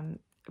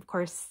of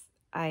course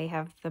I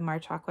have the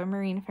March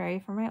Aquamarine fairy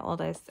for my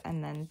oldest,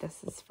 and then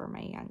this is for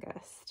my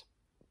youngest.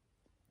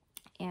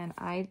 And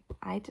I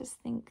just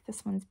think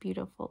this one's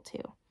beautiful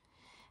too.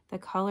 The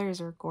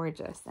colors are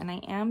gorgeous, and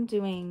I am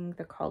doing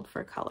the called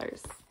for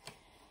colors.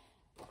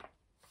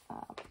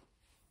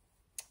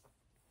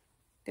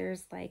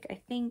 There's like,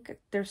 I think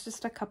there's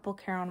just a couple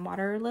Caron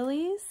water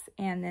lilies,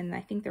 and then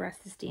I think the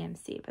rest is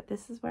DMC, but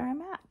this is where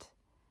I'm at.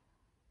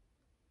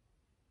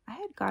 I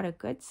had got a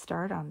good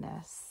start on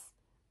this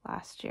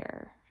last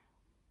year.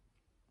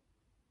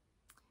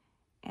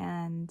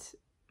 And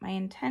my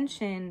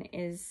intention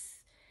is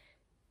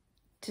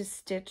to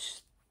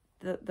stitch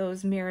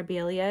those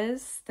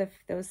Mirabilias,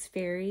 those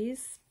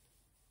fairies.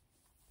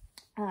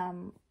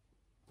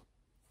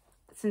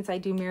 Since I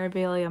do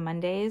Mirabilia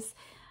Mondays,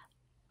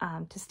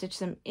 to stitch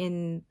them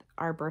in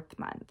our birth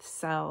month.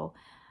 So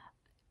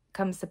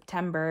come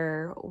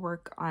September,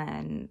 work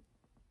on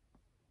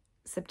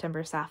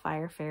September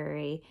Sapphire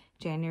Fairy,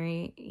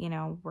 January, you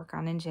know, work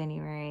on in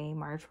January,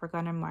 March, work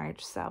on in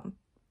March. So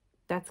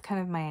that's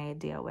kind of my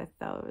idea with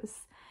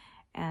those.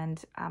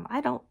 And I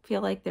don't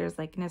feel like there's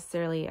like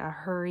necessarily a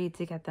hurry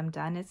to get them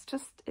done. It's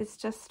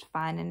just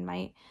fun. And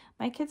my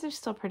kids are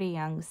still pretty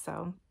young,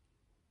 so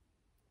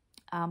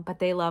but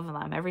they love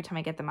them. Every time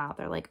I get them out,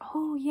 they're like,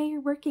 "Oh, yeah, you're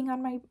working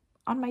on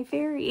my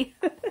fairy."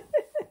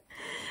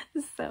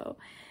 so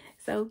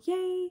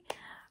yay.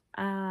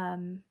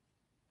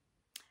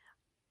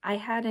 I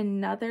had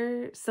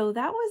another, so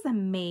that was a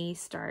May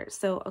start.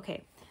 So,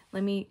 okay,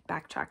 let me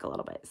backtrack a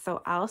little bit.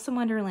 So Alice in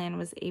Wonderland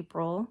was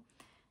April.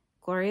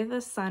 Glory of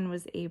the Sun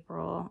was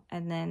April.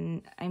 And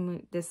then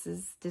this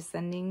is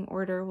Descending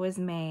Order was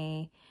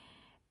May.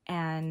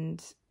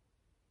 And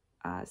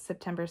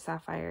September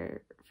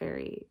Sapphire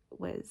Fairy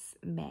was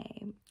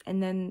May.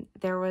 And then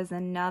there was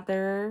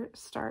another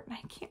start, and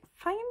I can't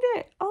find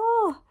it.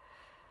 Oh,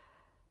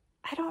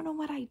 I I don't know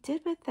what I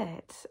did with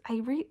it.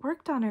 I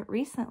worked on it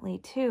recently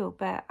too,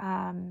 but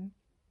I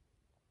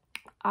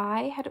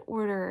had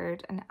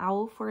ordered an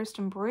Owl Forest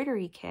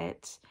embroidery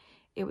kit.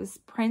 It was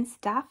Prince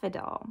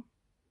Daffodil.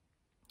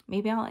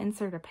 Maybe I'll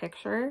insert a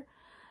picture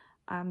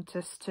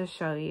just to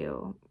show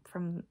you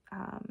from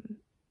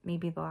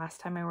maybe the last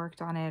time I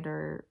worked on it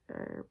or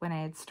when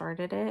I had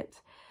started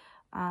it.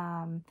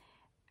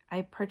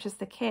 I purchased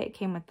the kit. It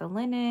came with the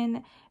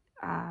linen,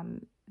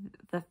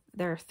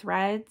 their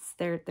threads,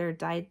 their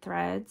dyed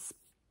threads,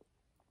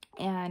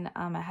 and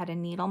I had a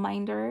needle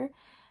minder,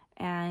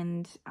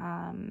 and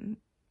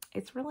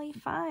it's really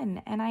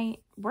fun. And I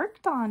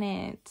worked on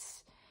it,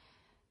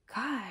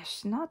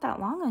 gosh, not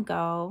that long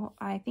ago,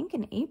 I think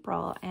in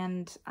April,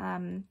 and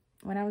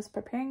when I was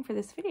preparing for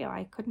this video,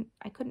 I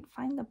couldn't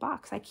find the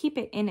box. I keep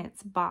it in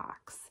its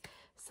box,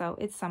 so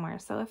it's somewhere.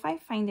 So if I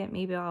find it,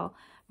 maybe I'll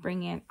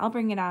bring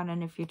it out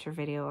in a future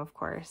video, of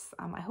course.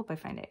 I hope I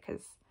find it,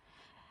 because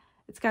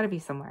it's got to be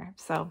somewhere.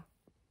 So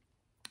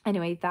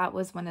anyway, that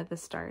was one of the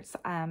starts.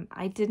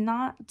 I did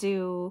not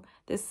do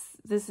this.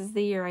 This is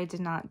the year I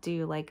did not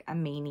do like a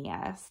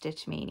mania,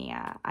 stitch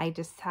mania. I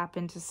just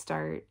happened to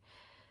start,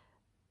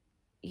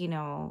 you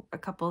know, a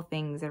couple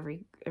things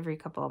every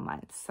couple of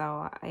months.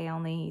 So I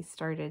only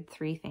started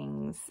 3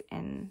 things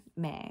in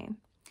May,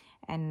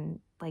 and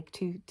like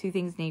two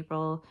things in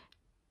April,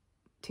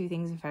 2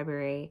 things in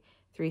February,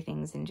 3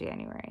 things in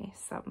January.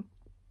 So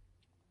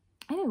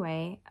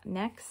anyway,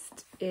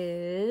 next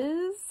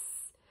is,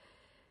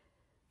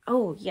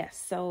 oh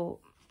yes, so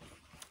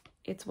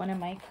it's one of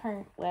my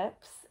current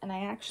WIPs, and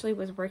I actually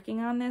was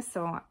working on this,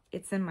 so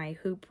it's in my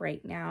hoop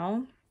right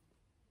now.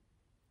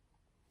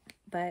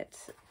 But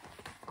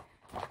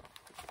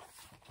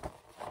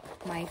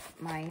my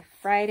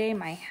Friday,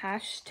 my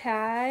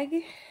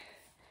hashtag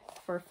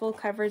for Full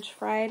Coverage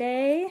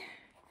Friday,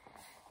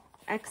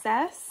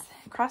 XS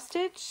cross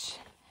stitch,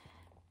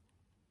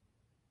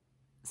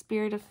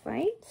 Spirit of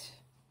Flight,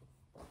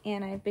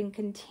 and I've been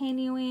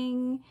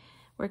continuing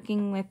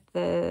working with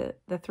the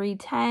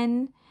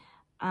 310.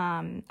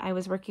 I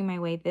was working my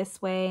way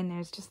this way, and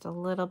there's just a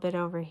little bit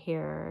over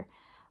here.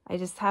 I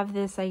just have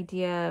this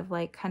idea of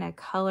like kind of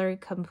color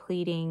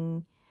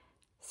completing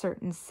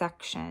certain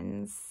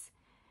sections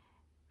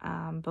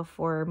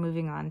before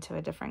moving on to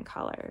a different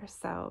color.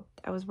 So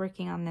I was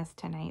working on this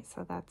tonight,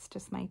 so that's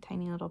just my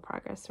tiny little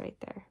progress right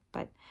there.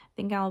 But I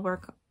think I'll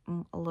work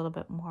a little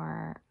bit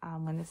more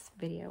when this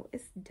video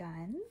is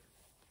done.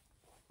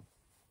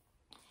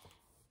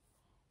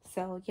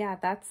 So yeah,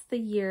 that's the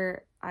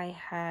year I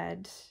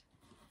had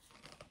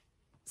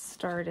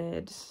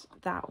started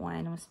that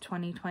one. It was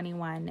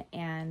 2021,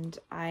 and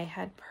I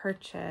had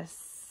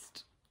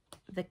purchased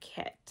the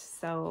kit.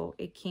 So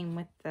it came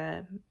with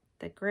the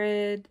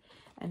grid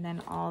and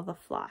then all the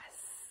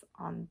floss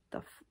on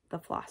the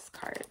floss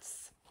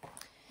cards.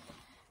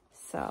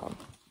 So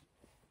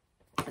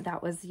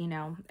that was, you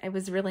know, it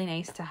was really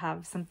nice to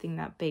have something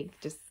that big,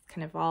 just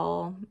kind of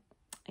all,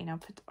 you know,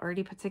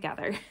 already put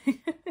together.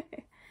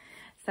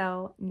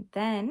 So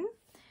then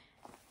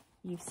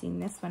you've seen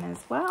this one as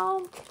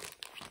well.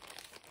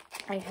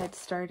 I had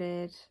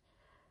started,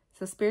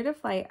 so Spirit of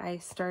Flight, I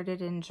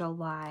started in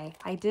July.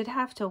 I did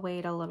have to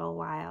wait a little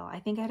while. I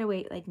think I had to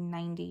wait like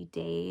 90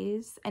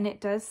 days. And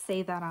it does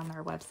say that on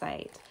their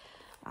website.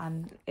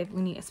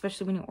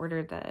 Especially when you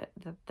order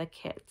the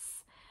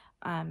kits.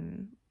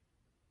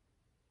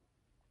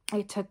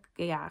 It took,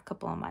 yeah, a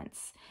couple of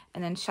months.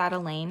 And then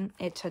Chatelaine,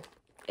 it took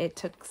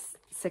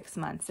 6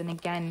 months. And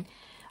again,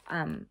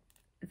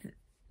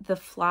 the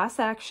floss,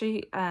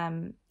 actually,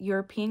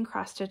 European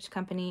Cross Stitch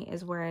Company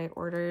is where I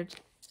ordered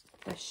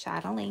the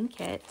Chatelaine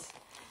kit.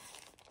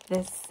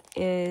 This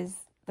is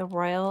the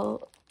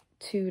Royal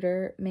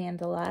Tudor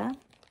Mandala.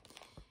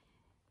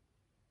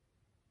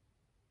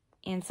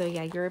 And so,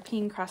 yeah,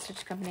 European Cross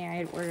Stitch Company, I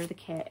had ordered the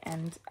kit.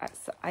 And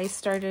so I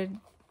started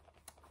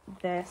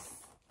this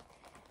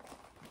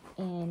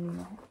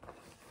in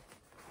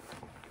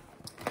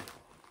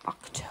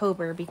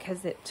October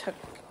because it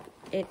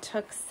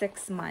took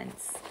 6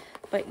 months.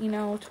 But, you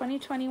know,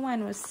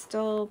 2021 was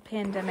still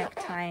pandemic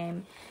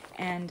time,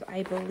 and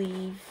I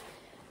believe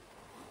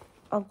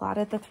a lot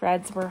of the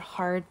threads were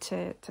hard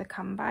to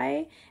come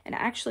by. And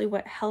actually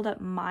what held up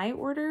my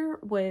order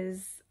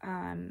was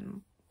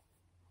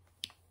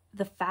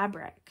the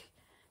fabric,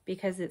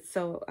 because it's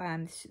so,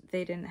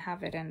 they didn't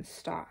have it in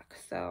stock.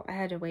 So I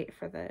had to wait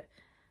for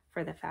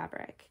the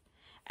fabric.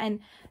 And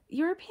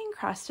European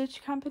Cross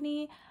Stitch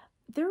Company,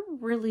 they're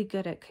really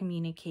good at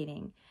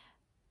communicating.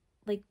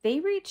 Like, they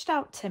reached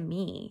out to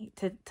me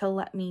to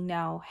let me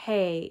know,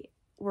 hey,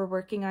 we're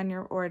working on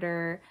your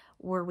order,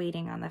 we're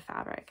waiting on the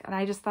fabric. And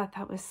I just thought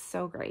that was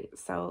so great.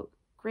 So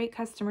great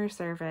customer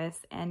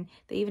service. And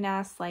they even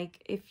asked,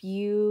 like, if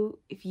you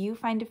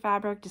find a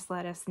fabric, just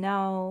let us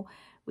know,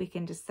 we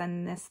can just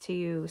send this to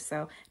you.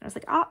 So I was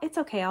like, oh, it's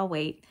okay, I'll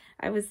wait.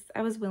 I was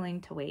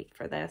willing to wait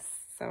for this.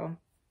 So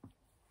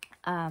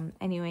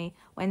anyway,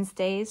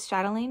 Wednesdays,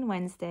 Chatelaine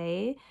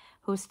Wednesday,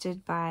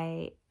 hosted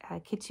by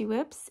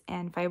KitschyWips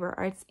and Fiber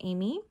Arts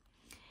Amy.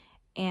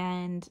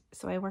 And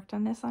so I worked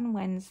on this on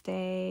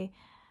Wednesday.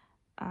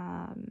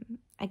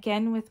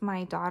 Again, with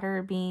my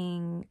daughter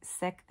being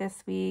sick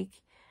this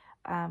week,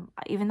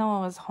 even though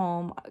I was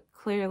home,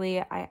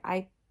 clearly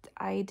I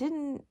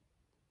didn't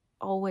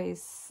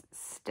always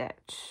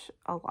stitch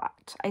a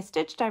lot. I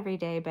stitched every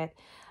day, but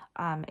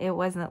it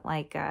wasn't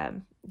like,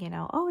 you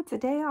know, oh, it's a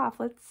day off,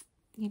 let's,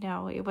 you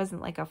know, it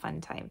wasn't like a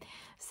fun time.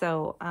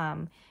 So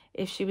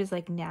if she was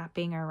like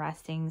napping or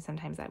resting,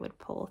 sometimes I would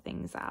pull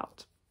things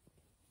out.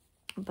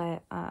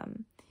 But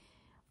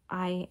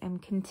I am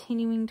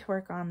continuing to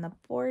work on the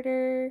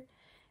border,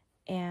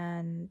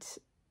 and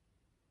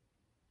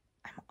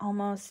I'm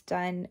almost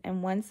done.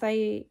 And once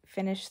I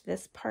finish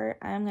this part,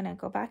 I'm going to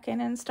go back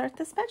in and start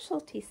the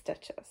specialty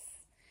stitches.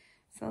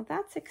 So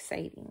that's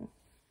exciting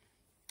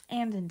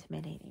and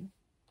intimidating.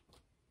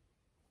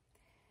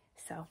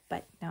 So,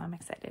 but now I'm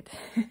excited.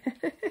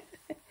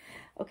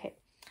 Okay.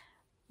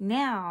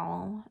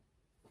 Now,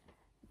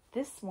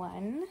 this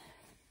one,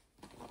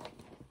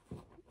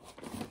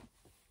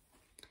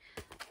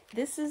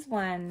 this is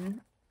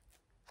one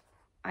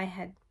I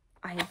had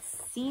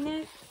seen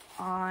it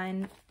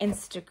on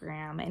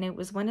Instagram, and it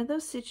was one of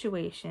those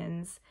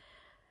situations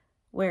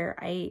where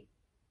I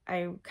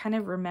kind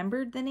of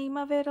remembered the name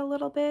of it a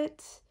little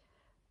bit,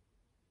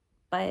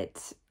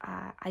 but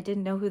I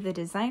didn't know who the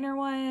designer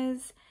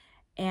was,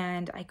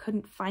 and I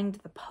couldn't find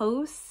the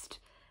post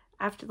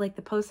after, like,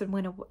 the post, and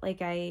when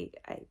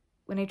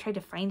I tried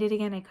to find it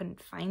again, I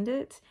couldn't find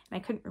it, and I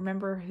couldn't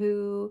remember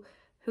who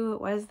it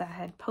was that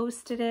had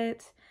posted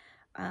it.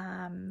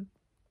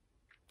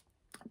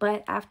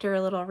 But after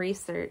a little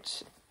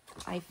research,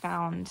 I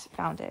found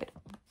it.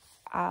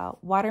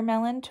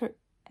 Watermelon,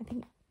 I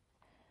think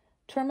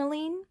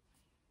tourmaline.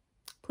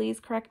 Please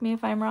correct me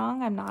if I'm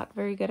wrong. I'm not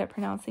very good at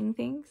pronouncing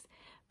things.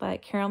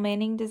 But Carol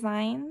Manning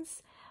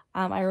Designs.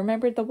 I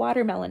remembered the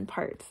watermelon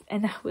part,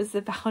 and that was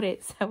about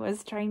it. So I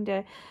was trying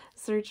to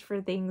search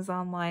for things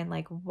online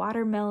like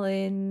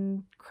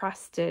watermelon cross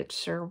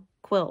stitch or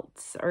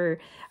quilts, or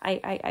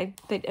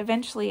but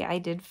eventually I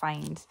did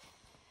find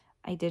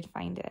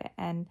it.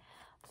 And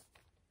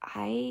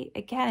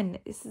again,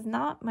 this is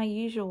not my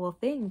usual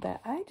thing,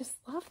 but I just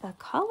love the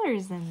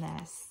colors in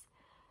this.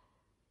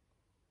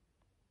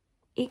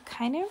 It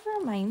kind of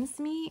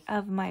reminds me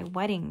of my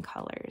wedding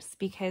colors,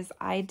 because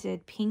I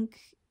did pink,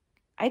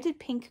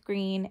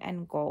 green,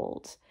 and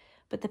gold,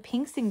 but the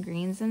pinks and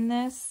greens in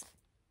this,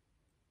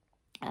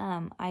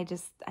 I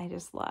just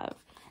love.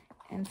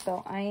 And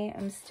so I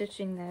am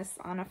stitching this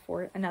on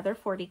another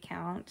 40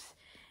 count,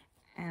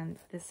 and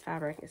this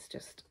fabric is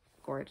just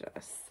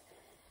gorgeous.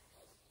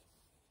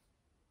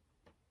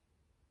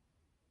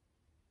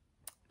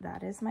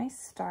 That is my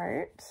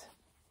start.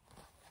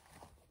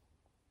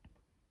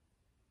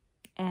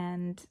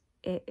 And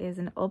it is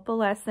an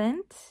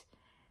opalescent.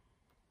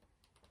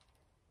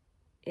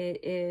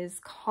 It is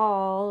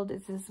called,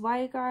 this is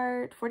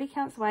Zweigart, 40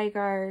 count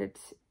Zweigart,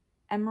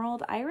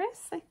 Emerald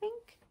Iris, I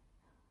think.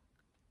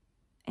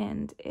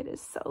 And it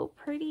is so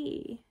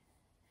pretty.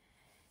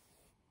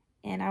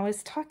 And I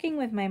was talking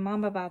with my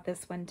mom about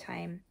this one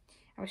time.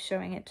 I was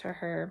showing it to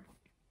her.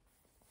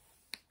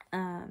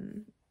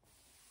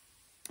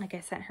 Like I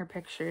sent her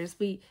pictures.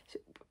 We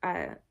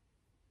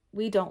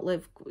don't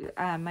live,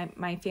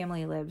 my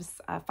family lives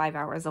 5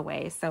 hours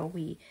away, so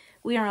we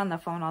are on the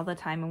phone all the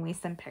time, and we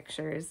send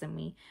pictures, and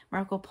we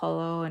Marco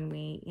Polo, and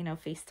we, you know,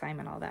 FaceTime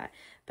and all that.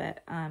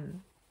 But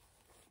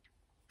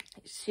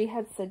she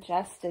had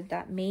suggested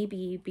that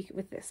maybe,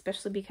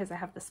 especially because I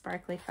have the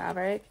sparkly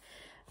fabric,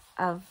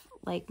 of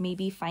like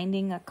maybe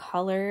finding a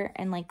color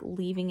and like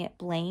leaving it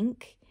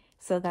blank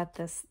so that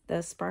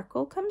the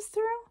sparkle comes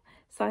through.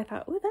 So I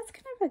thought, oh, that's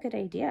kind of a good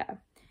idea.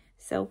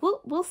 So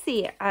we'll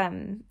see.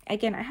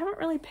 Again, I haven't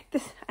really picked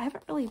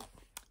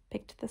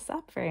this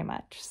up very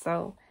much.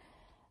 So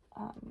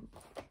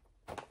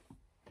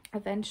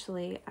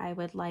eventually I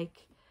would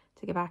like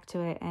to get back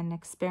to it and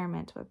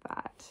experiment with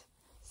that.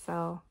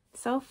 So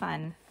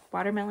fun.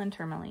 Watermelon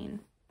Tourmaline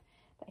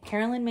by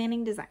Carolyn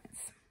Manning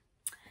Designs.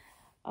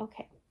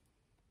 Okay.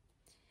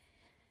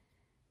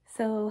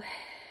 So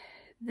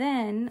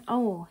then,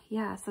 oh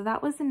yeah, so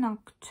that was in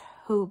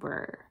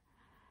October.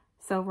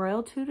 So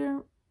Royal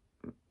Tudor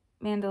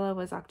Mandala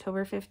was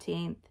October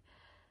 15th.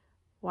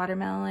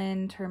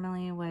 Watermelon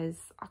Tourmaline was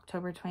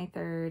October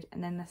 23rd.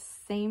 And then the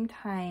same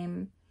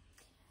time,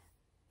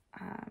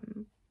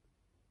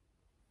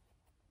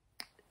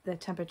 the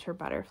Temperature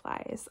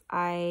Butterflies.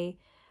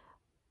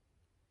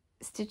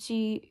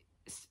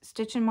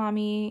 Stitchin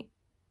Mommy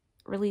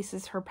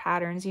releases her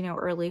patterns, you know,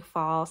 early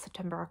fall,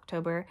 September,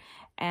 October.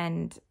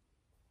 And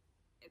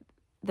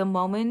the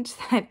moment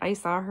that I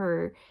saw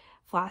her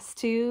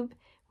Flosstube,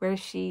 where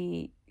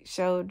she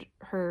showed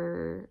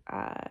her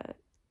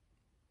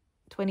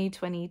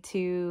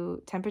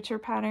 2022 temperature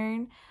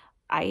pattern,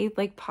 I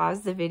like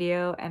paused the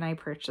video and I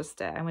purchased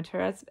it. I went to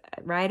her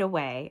right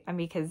away. And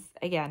because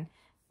again,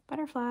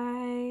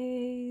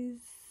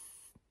 butterflies.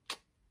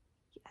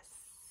 Yes.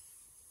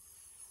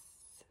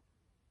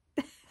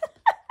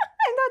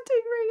 I'm not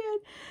doing very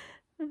good.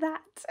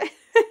 That.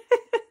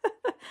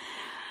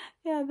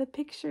 yeah, the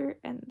picture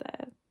and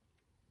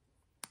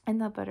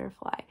the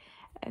butterfly.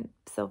 And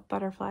so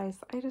butterflies,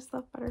 I just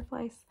love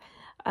butterflies.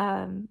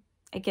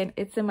 Again,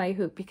 it's in my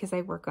hoop because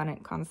I work on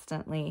it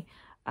constantly.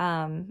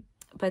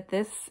 But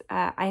this,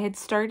 I had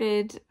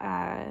started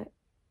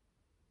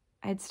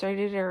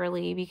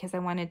early because I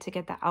wanted to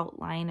get the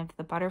outline of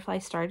the butterfly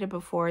started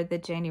before the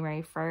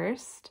January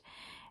 1st.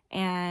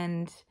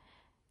 And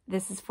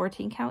this is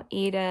 14 count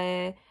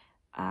Ada,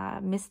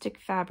 Mystic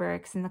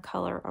Fabrics in the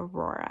color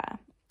Aurora.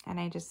 And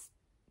I just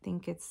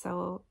think it's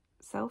so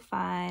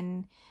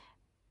fun.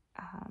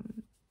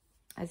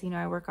 As you know,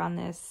 I work on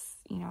this,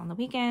 you know, on the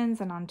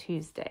weekends and on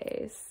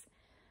Tuesdays.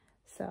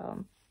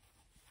 So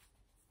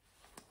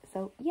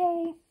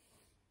yay.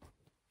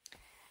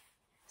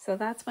 So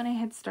that's when I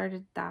had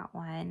started that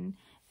one.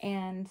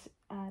 And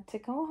to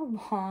go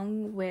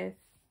along with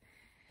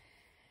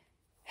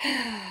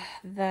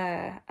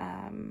the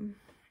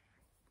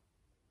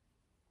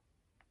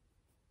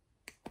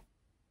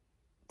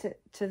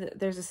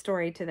there's a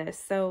story to this.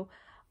 So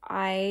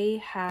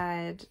I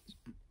had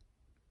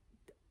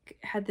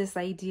this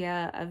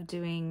idea of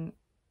doing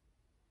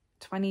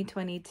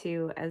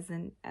 2022 as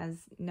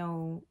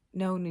no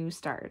new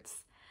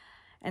starts.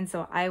 And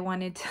so I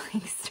wanted to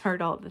like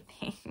start all the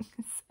things.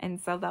 And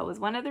so that was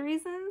one of the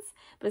reasons,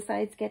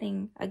 besides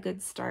getting a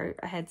good start,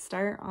 a head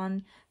start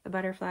on the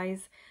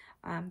butterflies.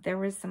 There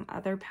was some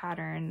other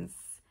patterns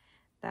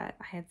that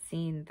I had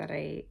seen that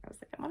I was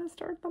like, I want to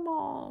start them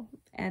all.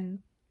 And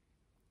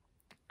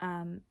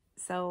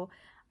so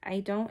I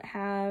don't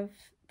have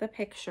the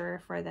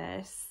picture for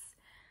this.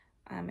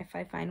 If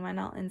I find one,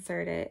 I'll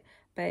insert it.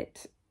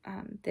 But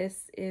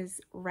this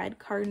is Red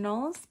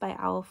Cardinals by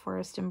Owl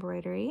Forest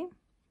Embroidery.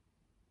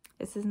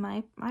 This is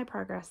my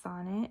progress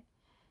on it.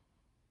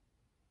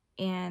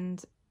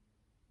 And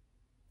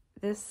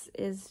this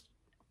is,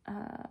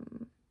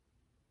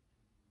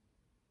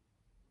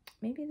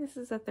 maybe this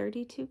is a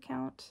 32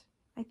 count,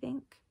 I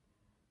think.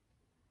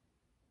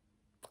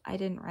 I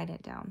didn't write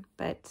it down,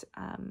 but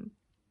I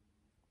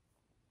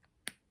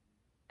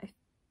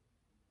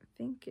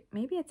think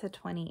maybe it's a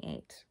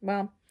 28.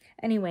 Well,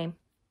 anyway,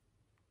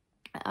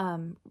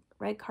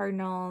 Red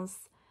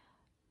Cardinals,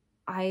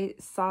 I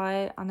saw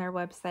it on their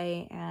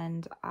website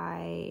and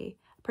I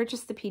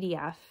purchased the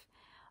PDF.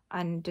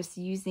 I'm just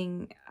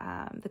using,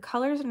 the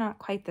colors are not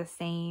quite the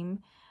same,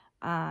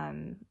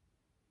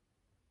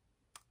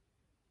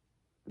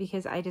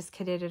 because I just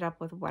kitted it up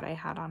with what I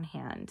had on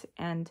hand.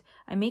 And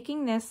I'm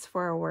making this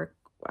for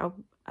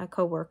a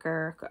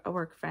coworker, a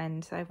work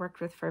friend I've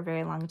worked with for a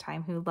very long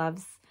time who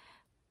loves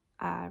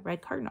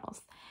Red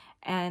Cardinals.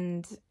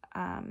 And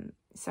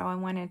so I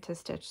wanted to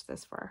stitch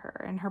this for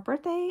her. And her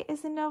birthday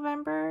is in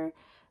November,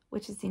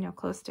 which is, you know,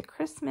 close to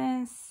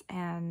Christmas,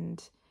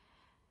 and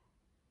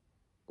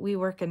we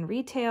work in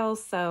retail,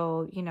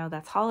 so, you know,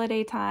 that's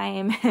holiday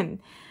time.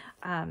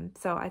 And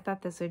so I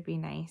thought this would be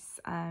nice.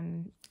 I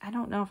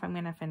don't know if I'm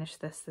going to finish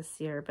this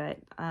year, but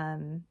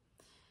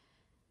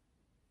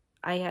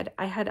I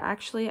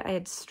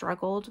had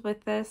struggled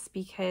with this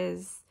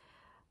because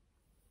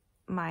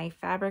my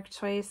fabric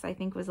choice, I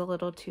think, was a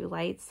little too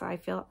light. So I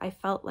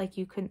felt like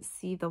you couldn't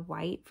see the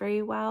white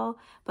very well.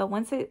 But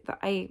once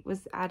I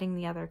was adding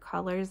the other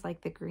colors,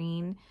 like the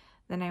green,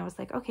 then I was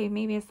like, okay,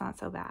 maybe it's not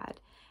so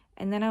bad.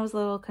 And then I was a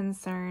little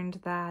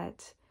concerned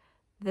that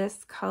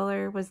this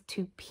color was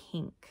too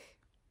pink,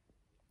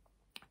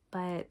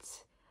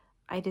 but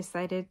I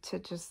decided to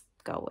just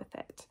go with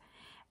it.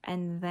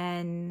 And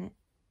then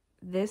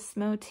this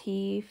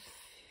motif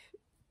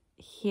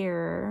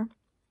here,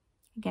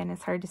 again,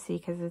 it's hard to see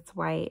because it's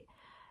white,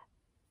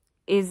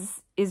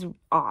 is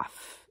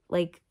off.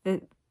 Like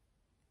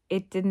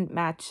it didn't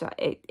match.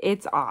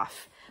 It's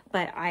off.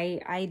 But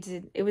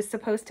it was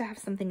supposed to have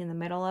something in the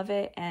middle of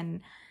it,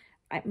 and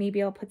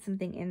maybe I'll put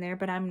something in there,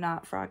 but I'm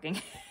not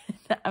frogging.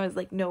 I was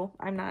like, no,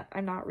 I'm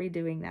not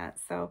redoing that.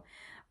 So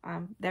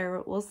there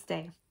it will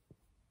stay,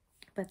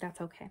 but that's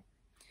okay.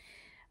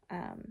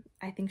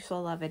 I think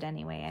she'll love it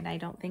anyway, and I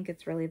don't think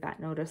it's really that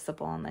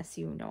noticeable unless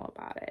you know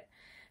about it.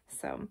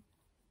 So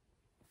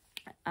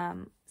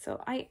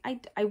so I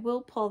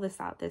will pull this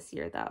out this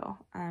year though,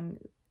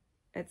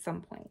 at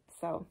some point.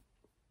 So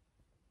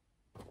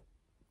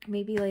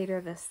maybe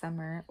later this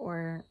summer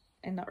or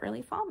in the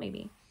early fall,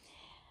 maybe.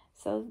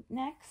 So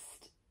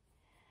next,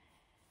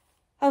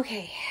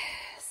 okay,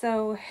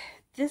 so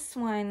this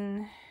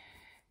one,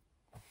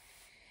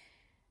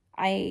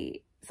 I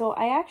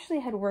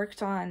actually had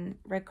worked on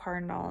Red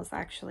Cardinals,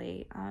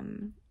 actually. I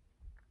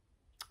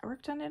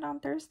worked on it on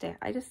Thursday.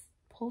 I just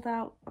pulled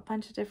out a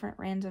bunch of different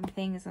random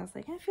things, and I was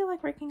like, I feel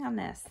like working on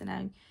this. And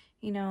I,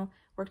 you know,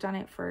 worked on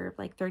it for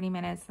like 30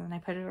 minutes, and then I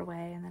put it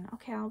away, and then,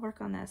 okay, I'll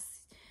work on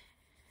this.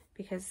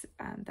 Because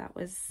that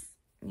was,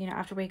 you know,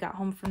 after we got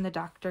home from the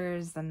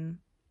doctors, and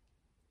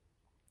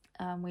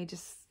we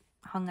just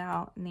hung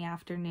out in the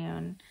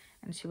afternoon,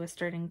 and she was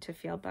starting to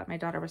feel, but my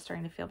daughter was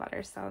starting to feel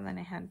better. So then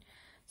I had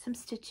some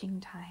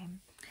stitching time.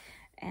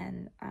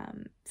 And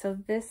so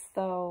this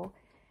though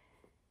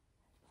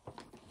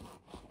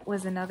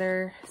was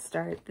another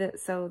start.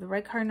 So the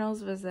Red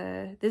Cardinals was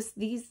this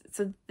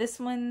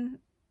one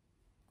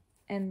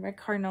and Red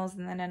Cardinals,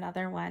 and then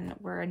another one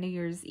were a New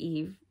Year's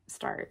Eve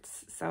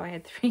starts. So I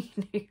had 3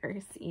 New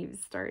Year's Eve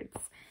starts.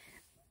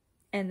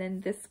 And then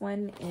this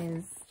one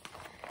is,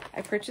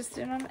 I purchased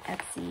it on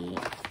Etsy.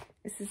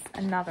 This is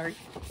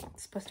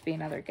it's supposed to be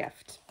another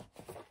gift.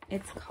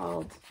 It's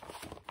called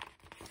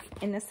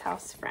In This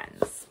House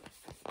Friends.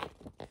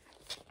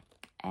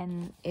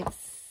 And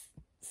it's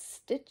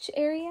Stitch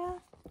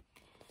Area.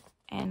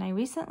 And I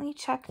recently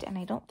checked, and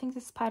I don't think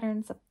this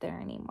pattern's up there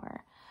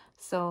anymore.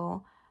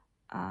 So,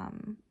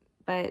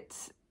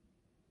 but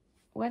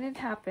what had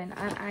happened,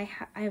 I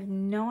have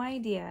no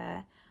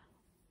idea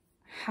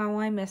how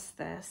I missed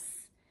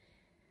this.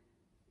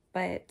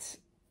 But,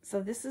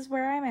 so this is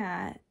where I'm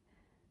at,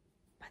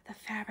 but the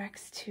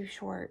fabric's too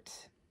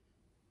short.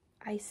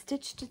 I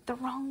stitched it the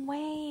wrong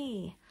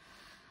way.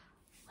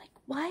 Like,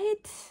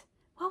 what?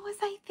 What was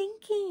I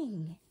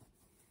thinking?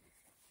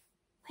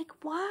 Like,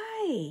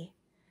 why?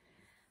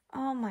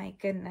 Oh my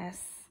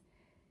goodness.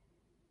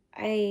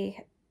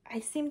 I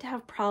seem to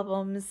have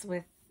problems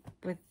with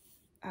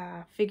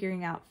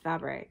figuring out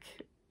fabric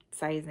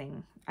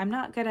sizing. I'm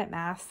not good at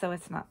math, so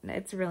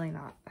it's really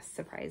not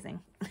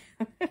surprising.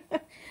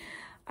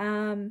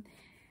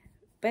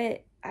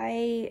 But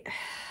I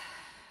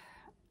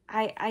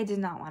did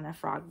not want to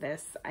frog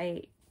this.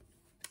 I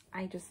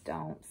just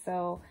don't.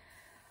 So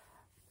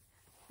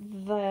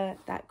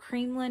that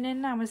cream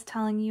linen I was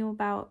telling you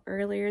about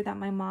earlier that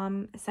my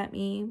mom sent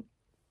me,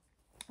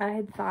 I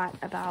had thought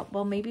about,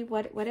 well, maybe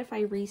what if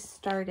I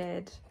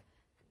restarted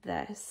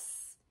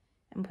this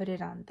and put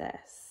it on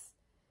this?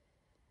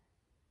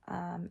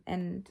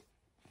 And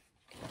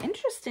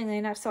interestingly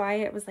enough, so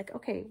I was like,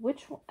 okay,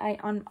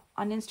 on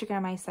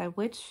Instagram I said,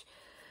 which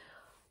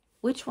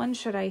one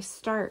should I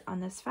start on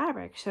this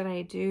fabric? Should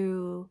I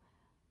do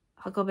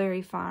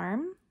Huckleberry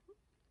Farm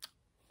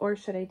or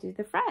should I do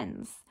the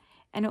Friends?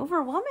 And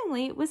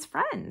overwhelmingly it was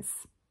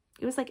Friends.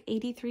 It was like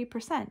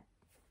 83%.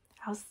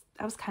 I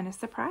was kind of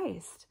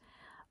surprised.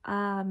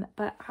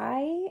 But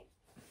I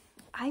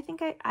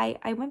think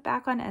I went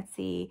back on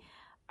Etsy.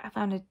 I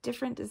found a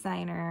different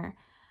designer,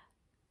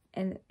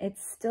 and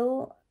it's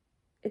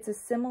a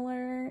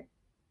similar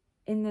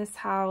In This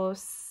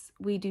House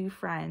We Do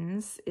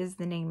Friends is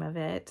the name of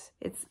it.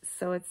 It's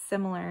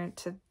similar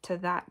to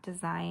that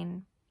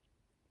design,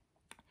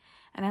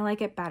 and I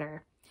like it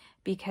better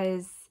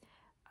because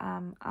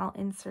I'll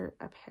insert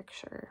a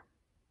picture.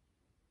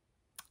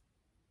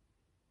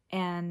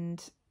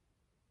 And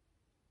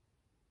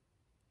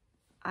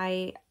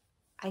I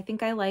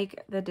think I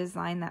like the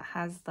design that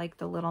has like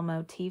the little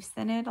motifs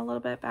in it a little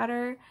bit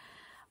better.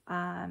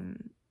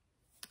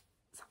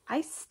 So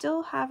I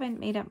still haven't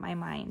made up my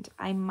mind.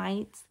 I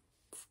might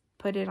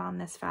put it on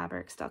this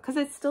fabric still because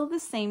it's still the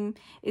same.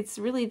 It's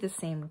really the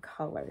same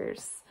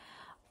colors.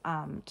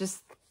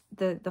 Just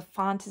the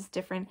font is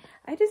different.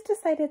 I just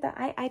decided that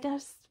I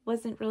just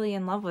wasn't really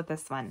in love with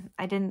this one.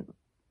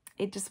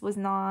 It just was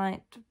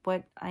not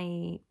what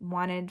I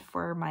wanted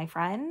for my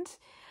friend.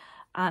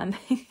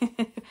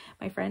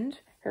 My friend,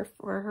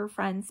 her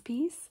Friends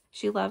piece.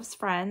 She loves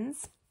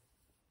Friends.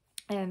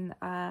 And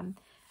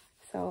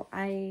so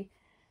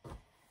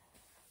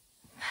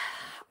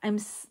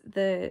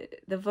the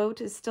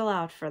vote is still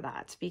out for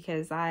that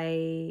because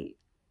I'm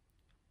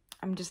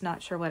just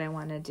not sure what I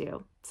want to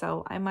do.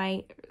 So I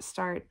might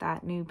start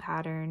that new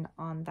pattern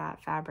on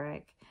that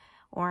fabric,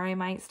 or I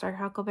might start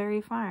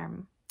Huckleberry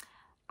Farm.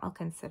 I'll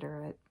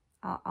consider it.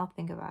 I'll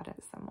think about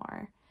it some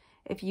more.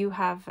 If you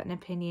have an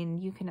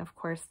opinion, you can of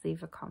course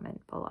leave a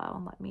comment below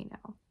and let me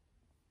know.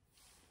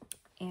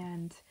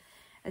 And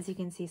as you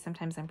can see,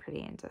 sometimes I'm pretty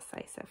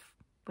indecisive,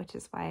 which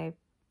is why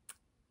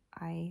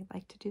I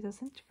like to do those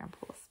Instagram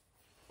polls.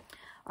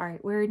 All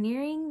right, we're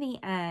nearing the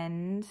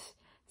end.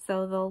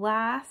 So the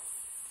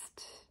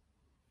last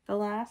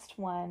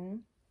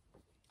one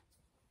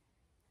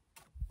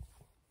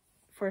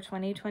for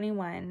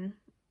 2021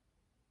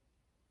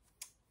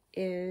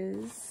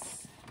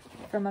 is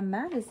from a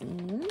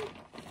magazine,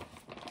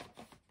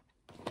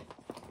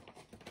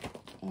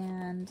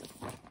 and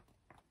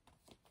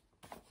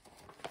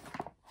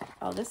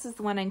oh, this is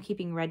the one I'm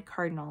keeping Red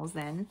Cardinals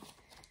in.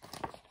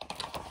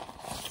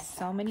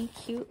 So many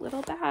cute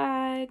little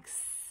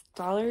bags.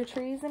 Dollar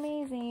Tree is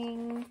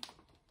amazing.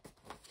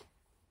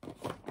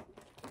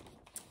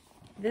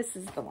 This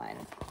is the one.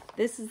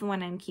 This is the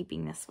one I'm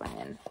keeping this one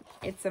in.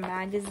 It's a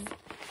magazine.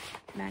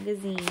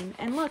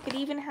 And look, it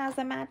even has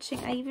a matching,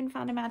 I even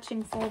found a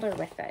matching folder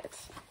with it.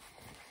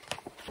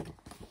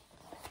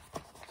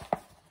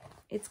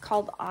 It's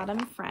called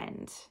Autumn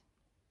Friend.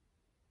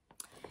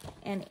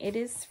 And it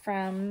is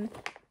from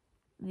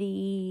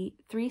the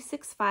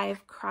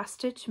 365 Cross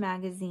Stitch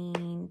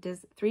magazine,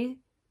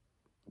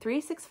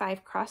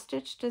 365 Cross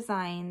Stitch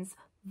Designs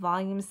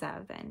Volume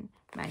 7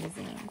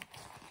 magazine.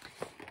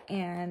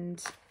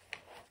 And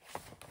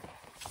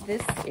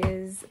this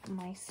is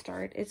my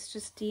start. It's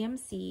just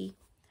DMC.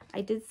 I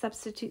did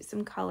substitute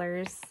some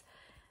colors.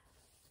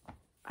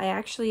 I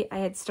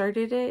had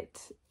started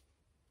it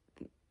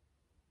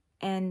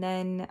And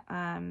then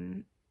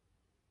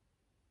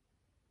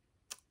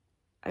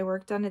I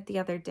worked on it the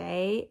other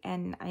day,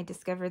 and I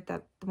discovered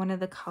that one of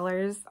the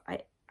colors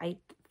I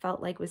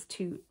felt like was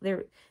too,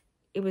 there,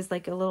 it was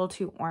like a little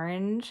too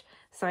orange.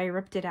 So I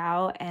ripped it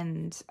out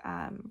and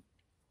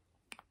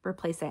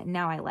replaced it. And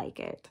now I like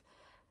it.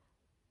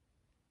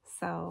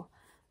 So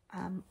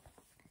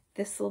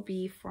this will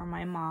be for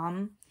my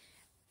mom,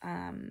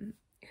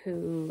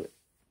 who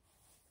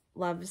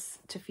loves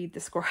to feed the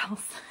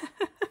squirrels.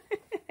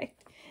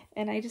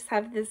 And I just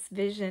have this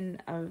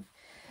vision of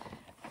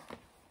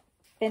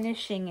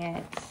finishing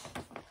it.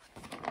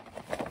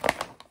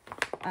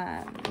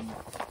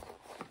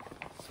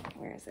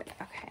 Where is it?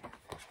 Okay.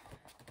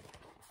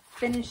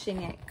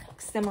 Finishing it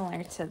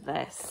similar to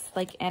this,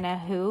 like in a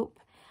hoop,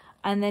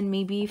 and then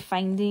maybe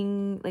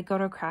finding, like, go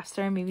to a craft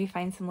store and maybe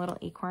find some little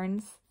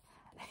acorns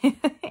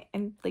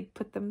and like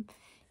put them,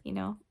 you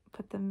know,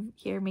 put them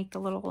here, make a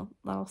little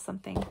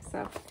something.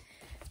 So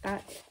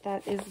that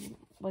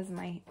was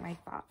my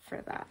thought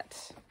for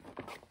that.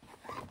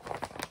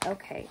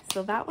 Okay,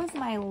 so that was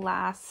my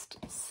last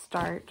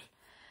start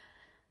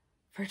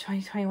for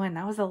 2021.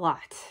 That was a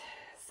lot.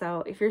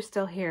 So if you're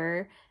still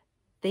here,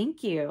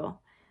 thank you.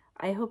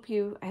 I hope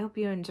you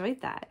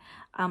enjoyed that.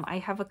 I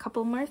have a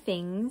couple more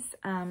things.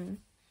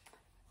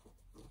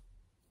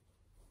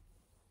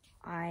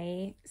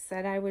 I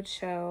said I would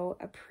show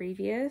a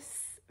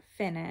previous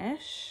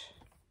finish.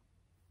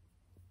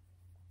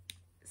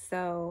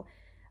 So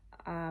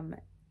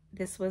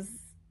this was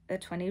a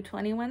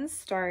 2021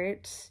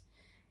 start,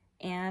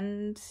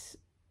 and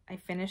I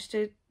finished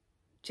it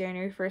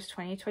January 1st,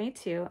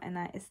 2022, and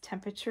that is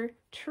Temperature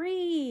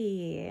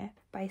Tree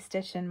by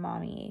Stitchin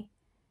Mommy.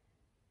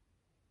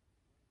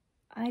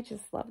 I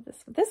just love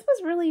this. This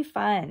was really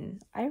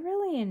fun. I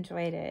really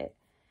enjoyed it.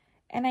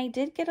 And I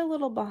did get a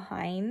little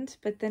behind,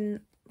 but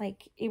then,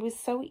 like, it was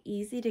so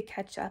easy to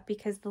catch up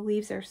because the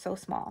leaves are so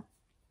small.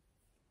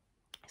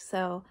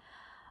 So,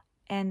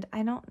 and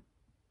I don't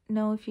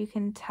know if you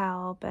can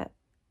tell, but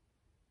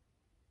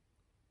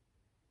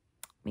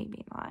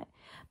maybe not.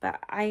 But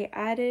I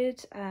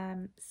added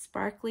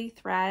sparkly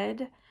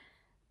thread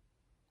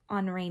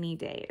on rainy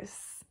days.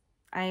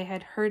 I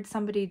had heard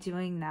somebody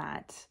doing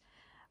that.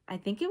 I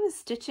think it was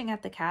Stitching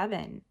at the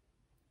Cabin.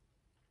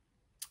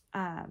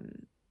 I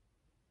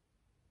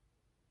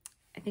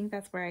think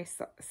that's where I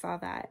saw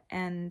that,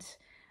 and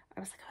I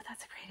was like, oh,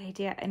 that's a great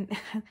idea. And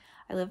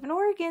I live in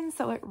Oregon,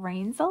 so it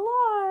rains a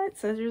lot,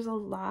 so there's a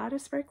lot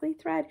of sparkly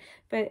thread.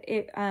 But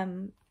it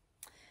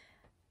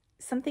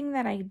something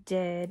that I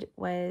did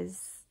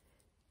was,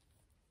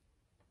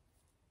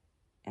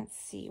 let's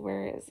see,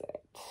 where is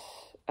it?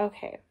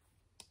 Okay.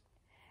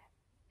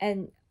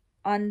 And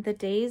on the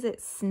days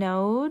it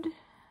snowed,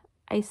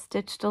 I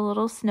stitched a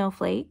little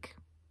snowflake.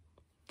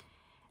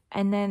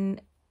 And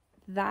then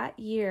that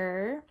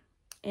year,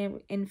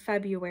 in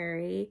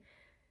February,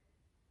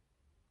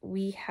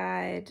 we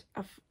had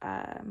a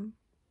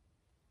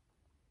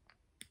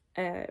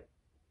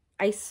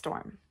ice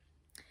storm,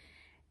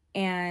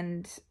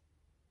 and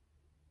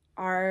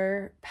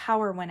our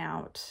power went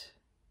out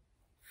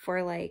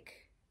for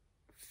like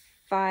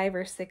 5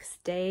 or 6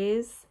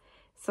 days.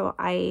 So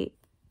I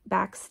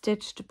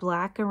backstitched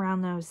black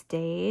around those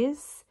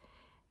days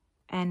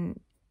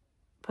and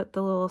put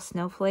the little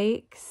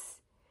snowflakes.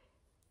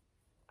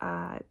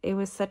 It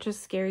was such a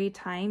scary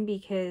time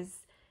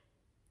because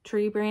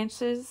tree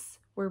branches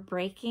were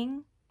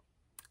breaking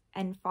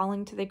and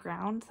falling to the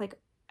ground like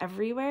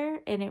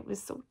everywhere, and it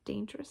was so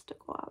dangerous to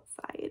go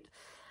outside.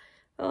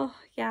 Oh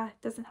yeah,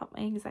 it doesn't help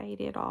my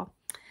anxiety at all.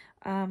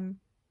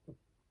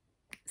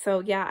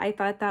 So yeah, I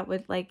thought that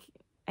would, like,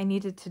 I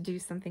needed to do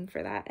something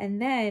for that. And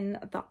then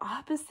the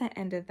opposite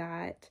end of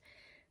that,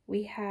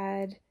 we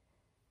had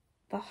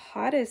the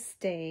hottest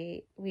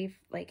day we've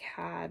like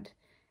had.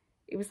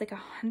 It was like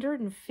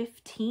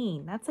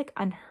 115. That's like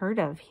unheard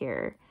of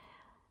here.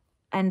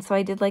 And so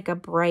I did like a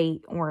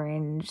bright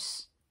orange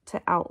to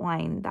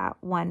outline that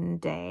one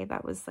day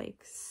that was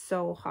like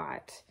so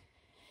hot.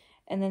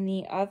 And then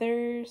the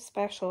other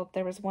special,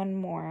 there was one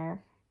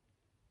more.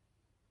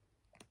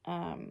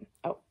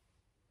 Oh,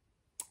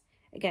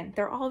 again,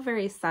 they're all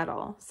very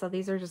subtle. So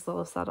these are just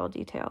little subtle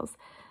details.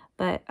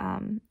 But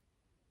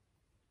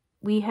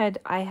we had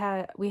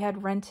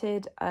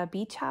rented a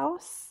beach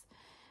house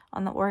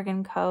on the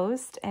Oregon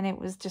coast, and it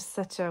was just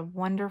such a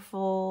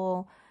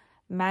wonderful,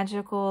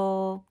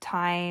 magical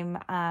time.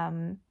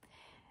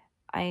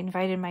 I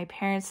invited my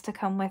parents to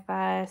come with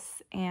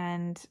us,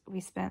 and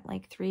we spent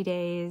like 3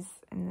 days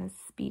in this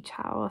beach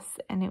house,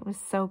 and it was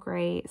so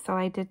great. So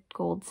I did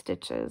gold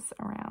stitches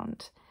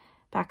around,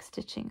 back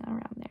stitching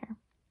around there.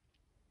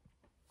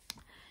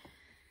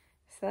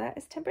 So that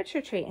is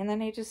Temperature Tree. And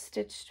then I just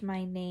stitched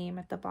my name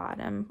at the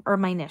bottom, or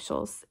my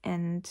initials,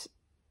 in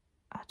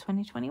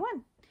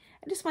 2021.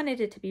 I just wanted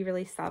it to be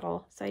really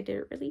subtle, so I did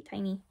it really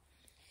tiny.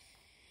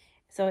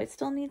 So it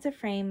still needs a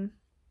frame,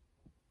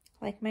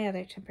 like my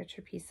other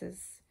temperature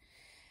pieces.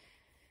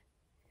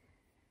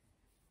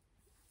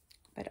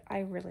 But I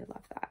really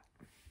love that.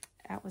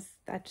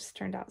 That just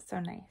turned out so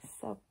nice.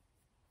 So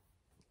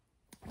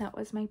that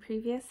was my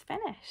previous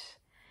finish.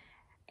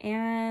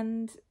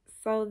 And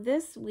so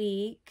this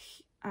week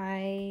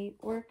I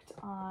worked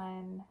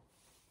on,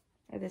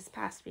 or this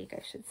past week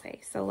I should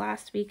say, so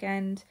last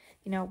weekend,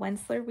 you know,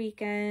 Wentzler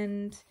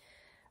weekend,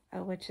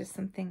 which is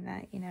something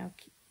that, you know,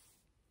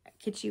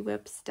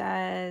 KitschyWips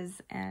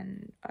does,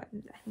 and I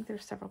think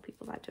there's several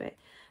people that do it,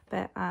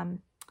 but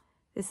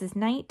this is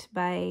Night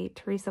by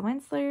Teresa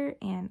Wentzler,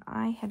 and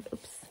I had,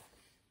 oops,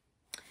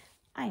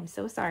 I am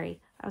so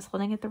sorry, I was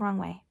holding it the wrong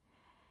way.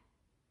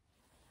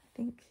 I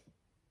think,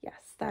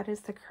 yes, that is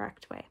the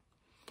correct way.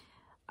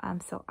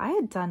 So I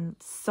had done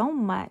so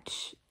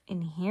much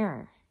in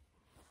here.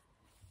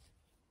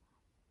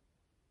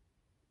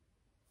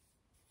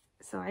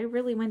 So I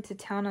really went to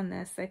town on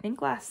this. I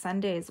think last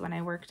Sunday is when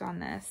I worked on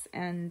this,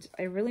 and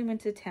I really went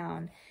to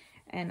town,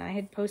 and I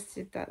had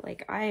posted that,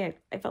 like, I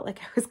felt like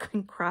I was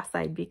going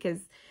cross-eyed because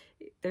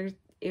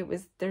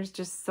there's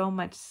just so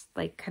much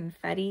like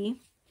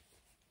confetti,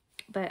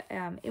 but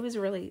it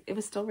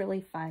was still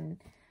really fun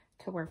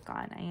to work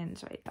on. I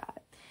enjoyed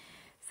that.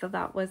 So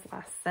that was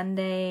last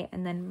Sunday,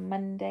 and then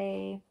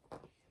Monday.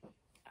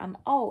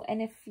 Oh,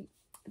 and if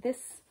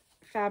this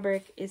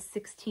fabric is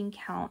 16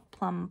 count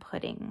plum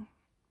pudding.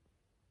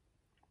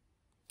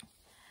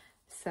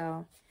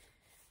 So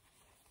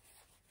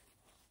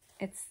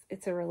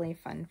it's a really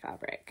fun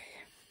fabric.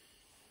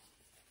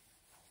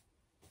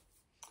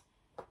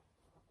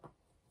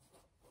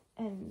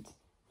 And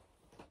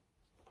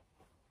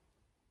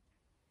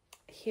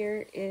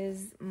here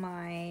is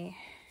my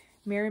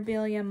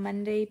Mirabilia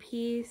Monday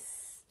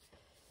piece,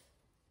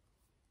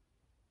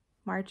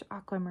 March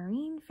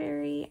Aquamarine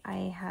Fairy.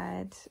 I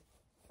had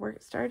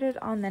started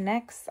on the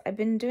next. I've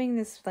been doing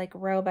this like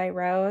row by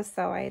row,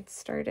 so I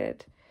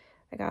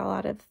got a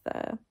lot of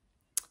that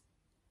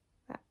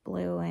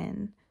blue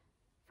in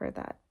for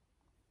that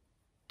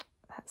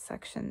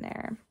section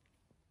there.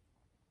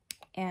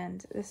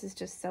 And this is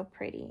just so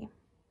pretty.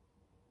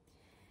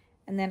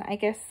 And then I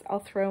guess I'll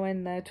throw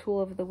in the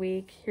tool of the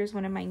week. Here's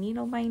one of my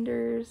needle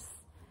binders.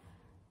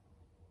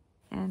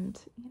 And,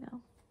 you know,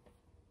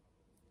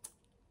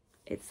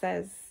 it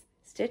says,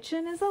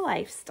 "Stitchin' is a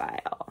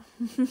lifestyle."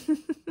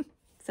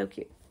 So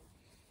cute.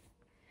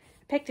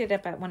 I picked it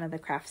up at one of the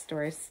craft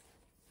stores.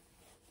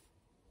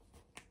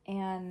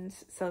 And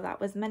so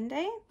that was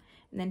Monday.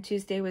 And then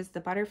Tuesday was the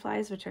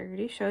butterflies, which I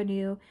already showed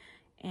you.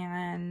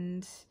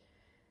 And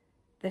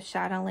the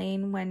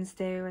Chatelaine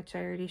Wednesday, which I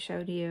already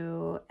showed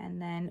you.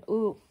 And then,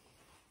 ooh,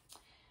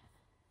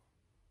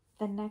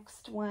 the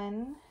next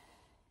one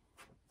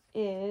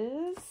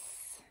is,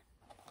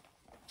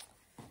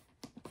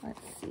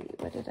 let's see,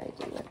 what did I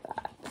do with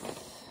that?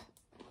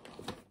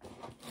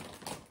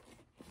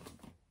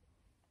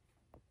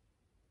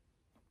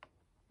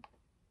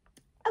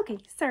 Okay,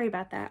 sorry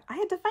about that. I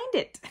had to find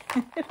it.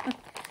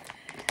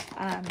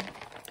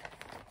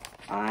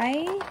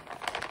 I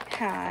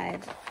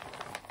had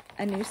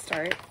a new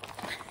start,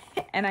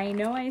 and I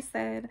know I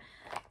said,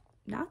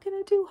 not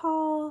gonna do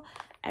haul.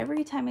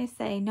 Every time I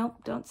say,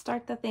 nope, don't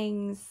start the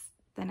things,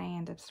 then I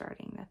end up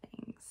starting the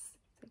things.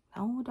 It's like,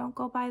 no, don't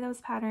go buy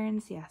those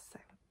patterns. Yes, I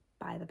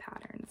buy the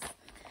patterns.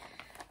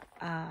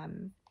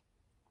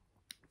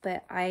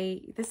 But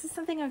this is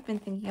something I've been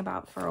thinking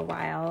about for a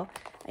while.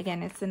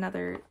 Again, it's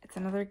another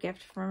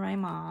gift from my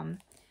mom,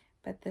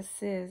 but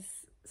this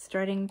is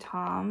Strutting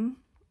Tom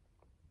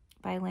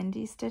by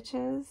Lindy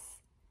Stitches.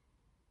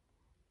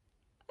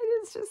 It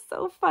is just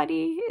so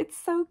funny. It's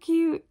so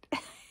cute.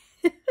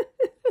 It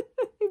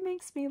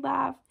makes me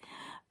laugh.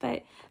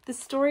 But the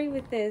story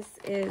with this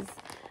is,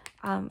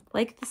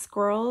 like the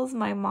squirrels,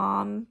 my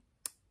mom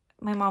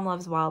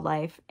loves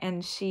wildlife,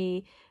 and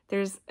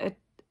there's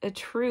a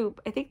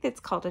troop, I think that's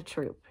called a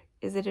troop.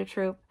 Is it a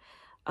troop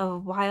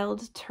of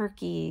wild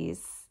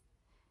turkeys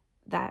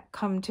that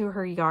come to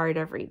her yard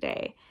every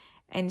day?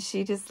 And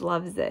she just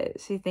loves it.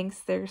 She thinks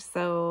they're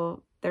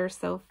so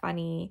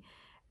funny.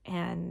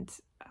 And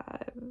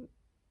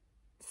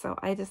so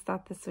I just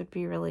thought this would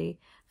be really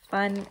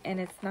fun,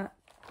 and it's not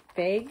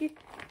big.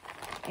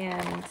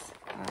 And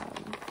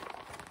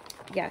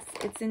yes,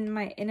 it's in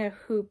a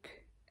hoop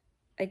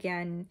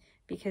again,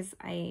 because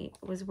I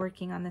was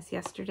working on this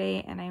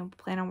yesterday, and I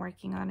plan on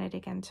working on it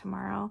again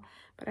tomorrow.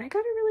 But I got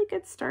a really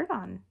good start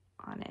on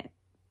it.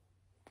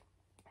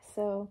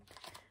 So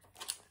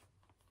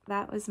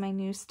that was my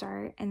new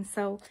start. And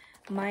so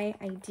my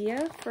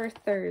idea for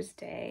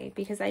Thursday,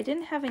 because I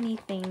didn't have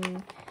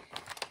anything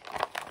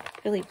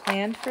really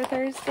planned for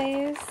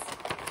Thursdays,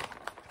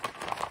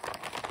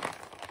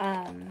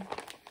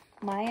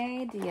 my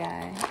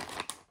idea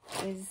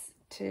is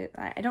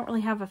I don't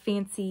really have a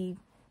fancy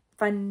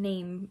fun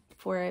name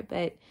for it,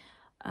 but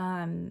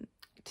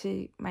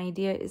my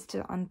idea is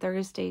to on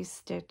Thursdays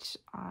stitch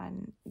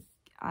on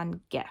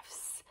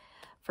gifts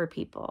for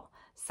people.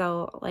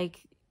 So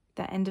like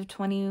the end of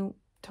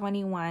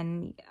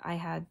 2021, I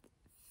had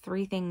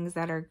 3 things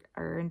that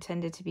are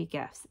intended to be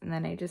gifts, and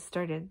then I just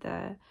started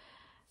the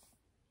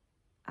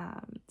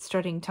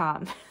Strutting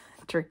Tom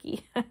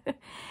turkey.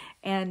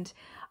 And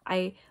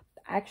I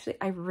Actually,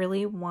 I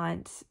really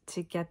want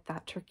to get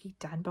that turkey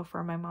done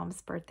before my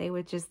mom's birthday,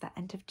 which is the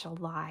end of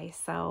July.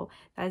 So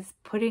that's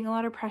putting a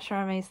lot of pressure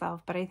on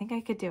myself, but I think I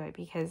could do it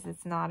because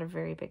it's not a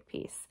very big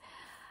piece.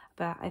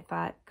 But I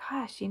thought,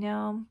 gosh, you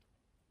know,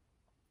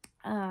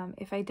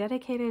 if I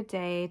dedicate a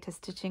day to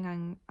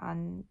stitching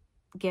on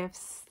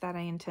gifts that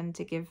I intend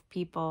to give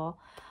people,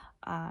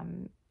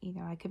 you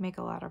know, I could make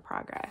a lot of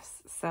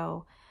progress.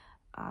 So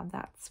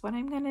that's what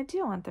I'm going to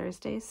do on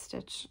Thursdays,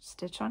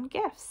 stitch on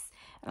gifts.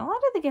 And a lot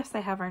of the gifts I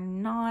have are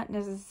not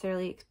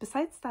necessarily,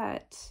 besides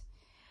that,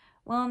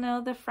 well,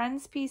 no, the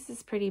Friends piece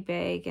is pretty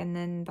big, and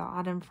then the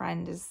Autumn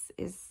Friend is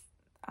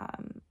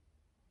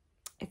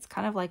it's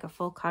kind of like a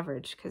full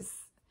coverage, because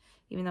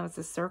even though it's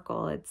a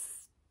circle,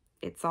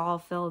 it's all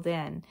filled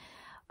in.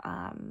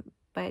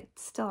 But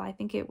still, I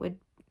think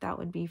that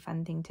would be a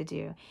fun thing to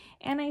do.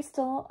 And I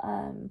still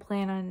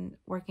plan on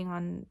working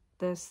on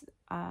this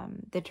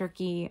the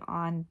turkey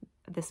on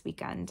this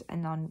weekend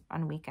and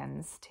on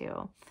weekends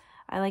too.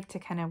 I like to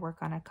kind of work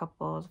on a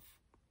couple of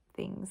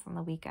things on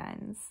the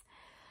weekends.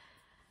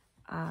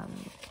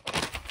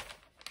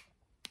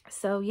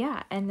 So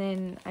yeah, and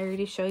then I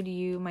already showed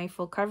you my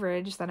full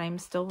coverage that I'm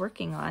still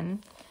working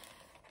on.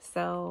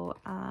 So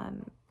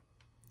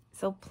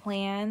so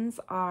plans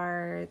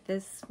are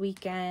this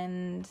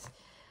weekend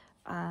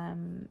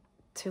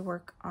to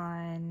work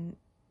on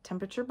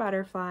Temperature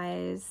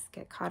Butterflies,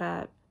 get caught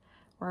up,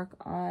 work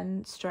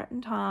on Strut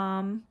and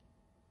Tom,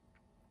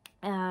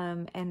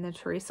 and the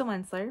Teresa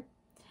Wentzler.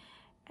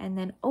 And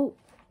then, oh,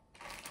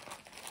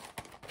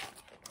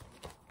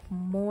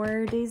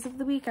 more days of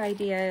the week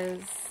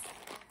ideas.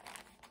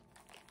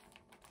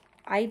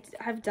 I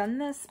have done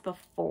this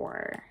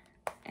before,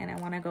 and I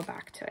want to go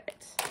back to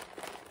it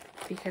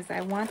because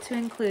I want to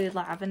include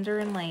lavender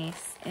and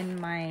lace in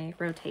my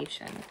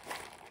rotation.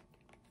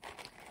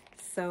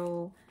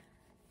 So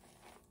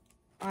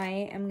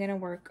I am going to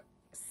work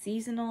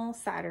seasonal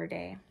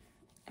Saturday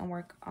and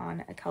work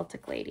on a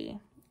Celtic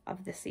lady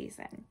of the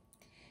season.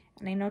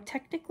 And I know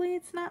technically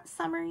it's not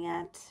summer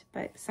yet,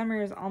 but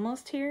summer is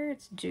almost here.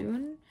 It's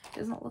June. It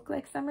doesn't look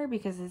like summer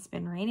because it's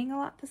been raining a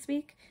lot this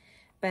week,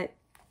 but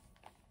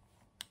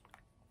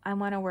I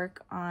want to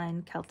work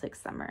on Celtic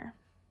summer.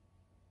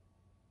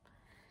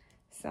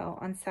 So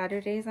on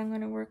Saturdays, I'm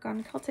going to work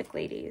on Celtic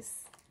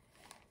ladies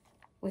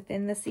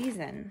within the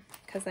season,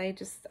 because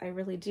I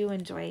really do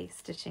enjoy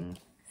stitching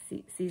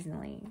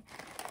seasonally.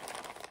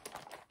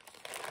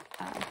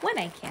 When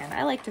I can.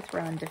 I like to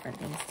throw in different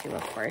things too,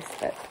 of course,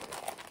 but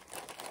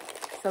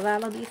so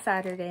that'll be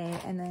Saturday.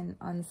 And then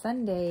on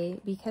Sunday,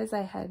 because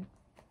I had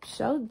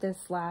showed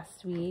this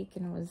last week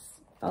and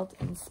felt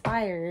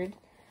inspired,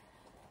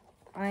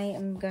 I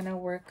am gonna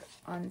work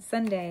on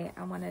Sunday.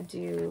 I want to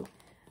do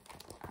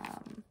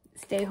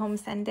Stay Home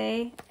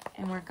Sunday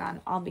and work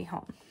on I'll Be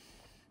Home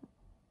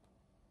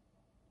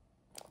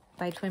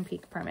by Twin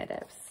Peak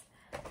Primitives.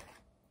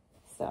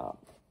 So,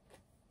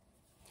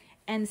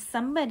 and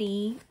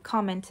somebody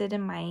commented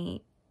in my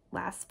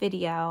last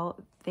video,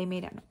 they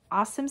made an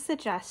awesome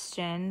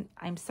suggestion.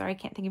 I'm sorry, I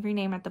can't think of your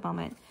name at the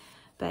moment,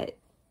 but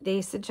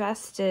they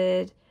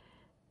suggested,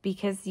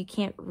 because you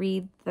can't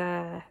read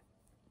the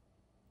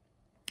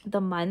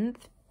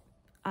month,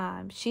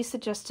 she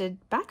suggested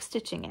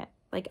backstitching it,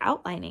 like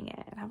outlining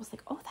it. And I was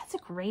like, oh, that's a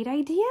great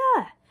idea.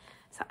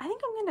 So I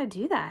think I'm going to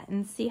do that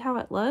and see how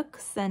it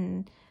looks.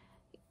 And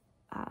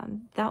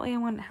that way I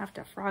wouldn't have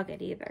to frog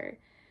it either.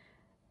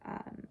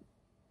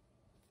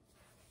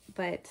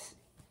 But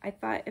I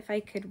thought if I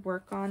could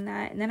work on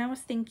that. And then I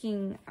was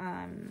thinking,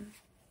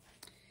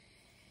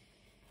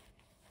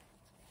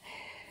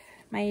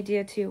 my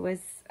idea too was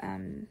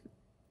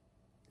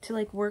to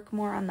like work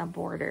more on the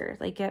border,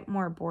 like get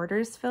more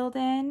borders filled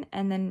in,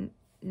 and then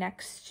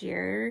next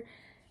year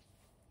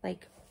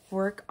like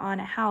work on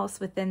a house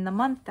within the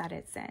month that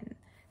it's in.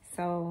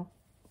 So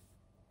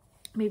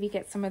maybe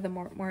get some of the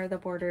more of the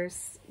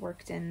borders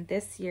worked in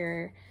this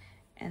year,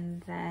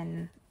 and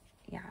then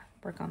yeah,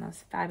 work on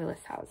those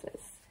fabulous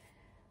houses.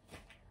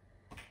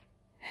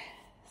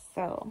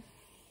 So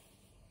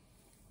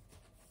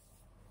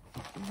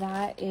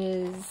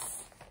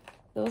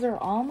those are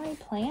all my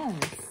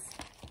plans.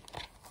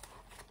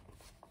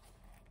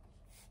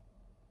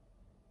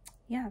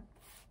 Yeah,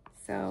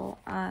 so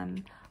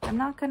I'm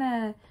not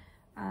gonna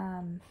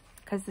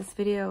because this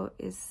video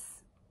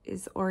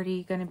is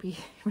already gonna be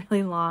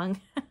really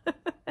long.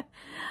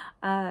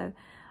 I'm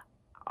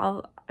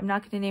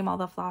not gonna name all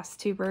the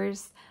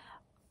Flosstubers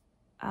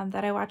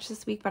that I watched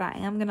this week, but I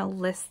am gonna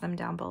list them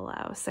down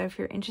below. So if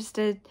you're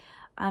interested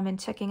in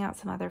checking out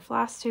some other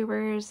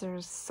Flosstubers,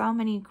 there's so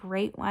many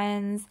great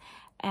ones,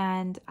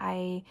 and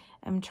I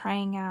am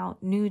trying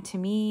out new to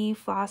me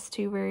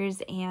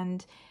Flosstubers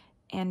and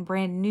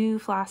brand new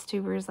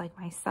Flosstubers like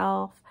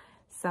myself.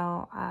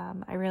 So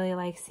I really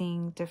like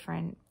seeing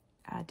different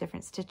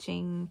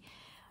stitching,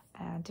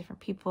 different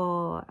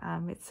people.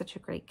 It's such a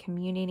great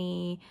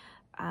community.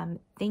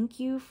 Thank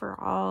you for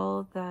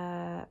all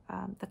the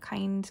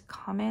kind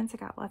comments. I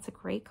got lots of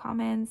great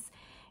comments,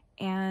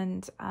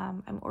 And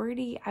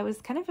I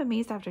was kind of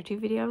amazed after 2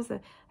 videos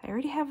that I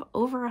already have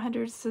over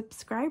 100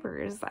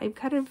 subscribers. I'm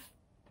kind of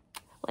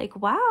like,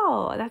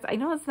 wow, I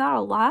know it's not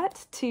a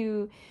lot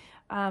to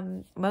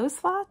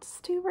most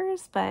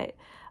Flosstubers, but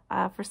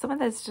for someone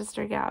that's just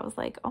starting out, I was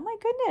like, oh my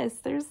goodness,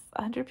 there's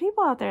 100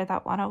 people out there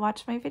that want to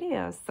watch my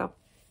videos. So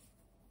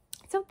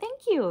thank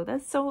you.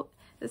 That's so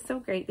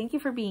great. Thank you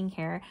for being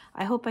here.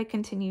 I hope I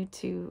continue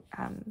to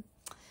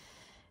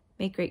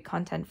make great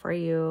content for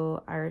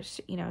you, or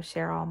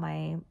share all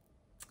my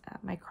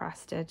my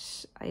cross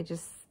stitch. I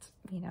just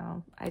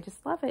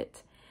love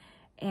it.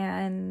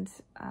 And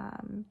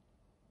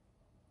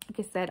like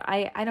I said,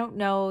 I don't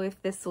know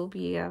if this will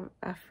be a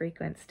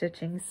frequent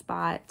stitching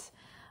spot.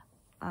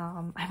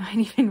 I might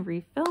even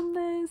refilm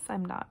this.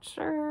 I'm not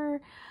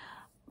sure,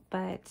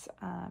 but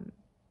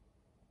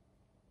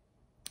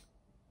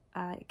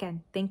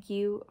again, thank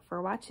you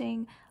for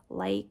watching.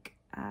 Like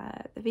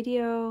the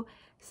video,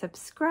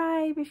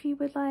 subscribe if you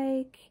would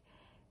like,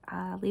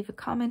 leave a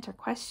comment or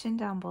question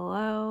down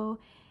below.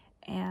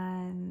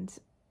 And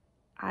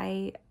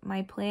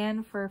my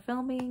plan for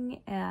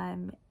filming,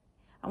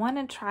 I want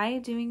to try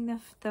doing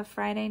the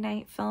Friday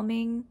night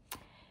filming,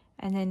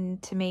 and then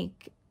to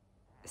make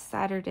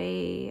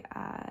Saturday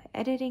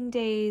editing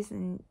days,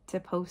 and to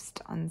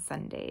post on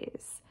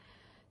Sundays.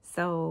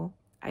 So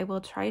I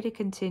will try to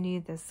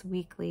continue this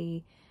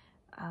weekly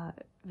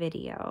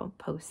video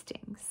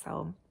posting.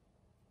 So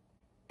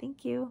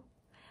thank you.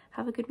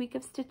 Have a good week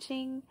of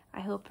stitching. I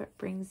hope it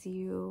brings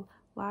you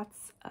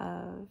lots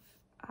of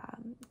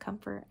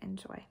comfort and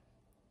joy.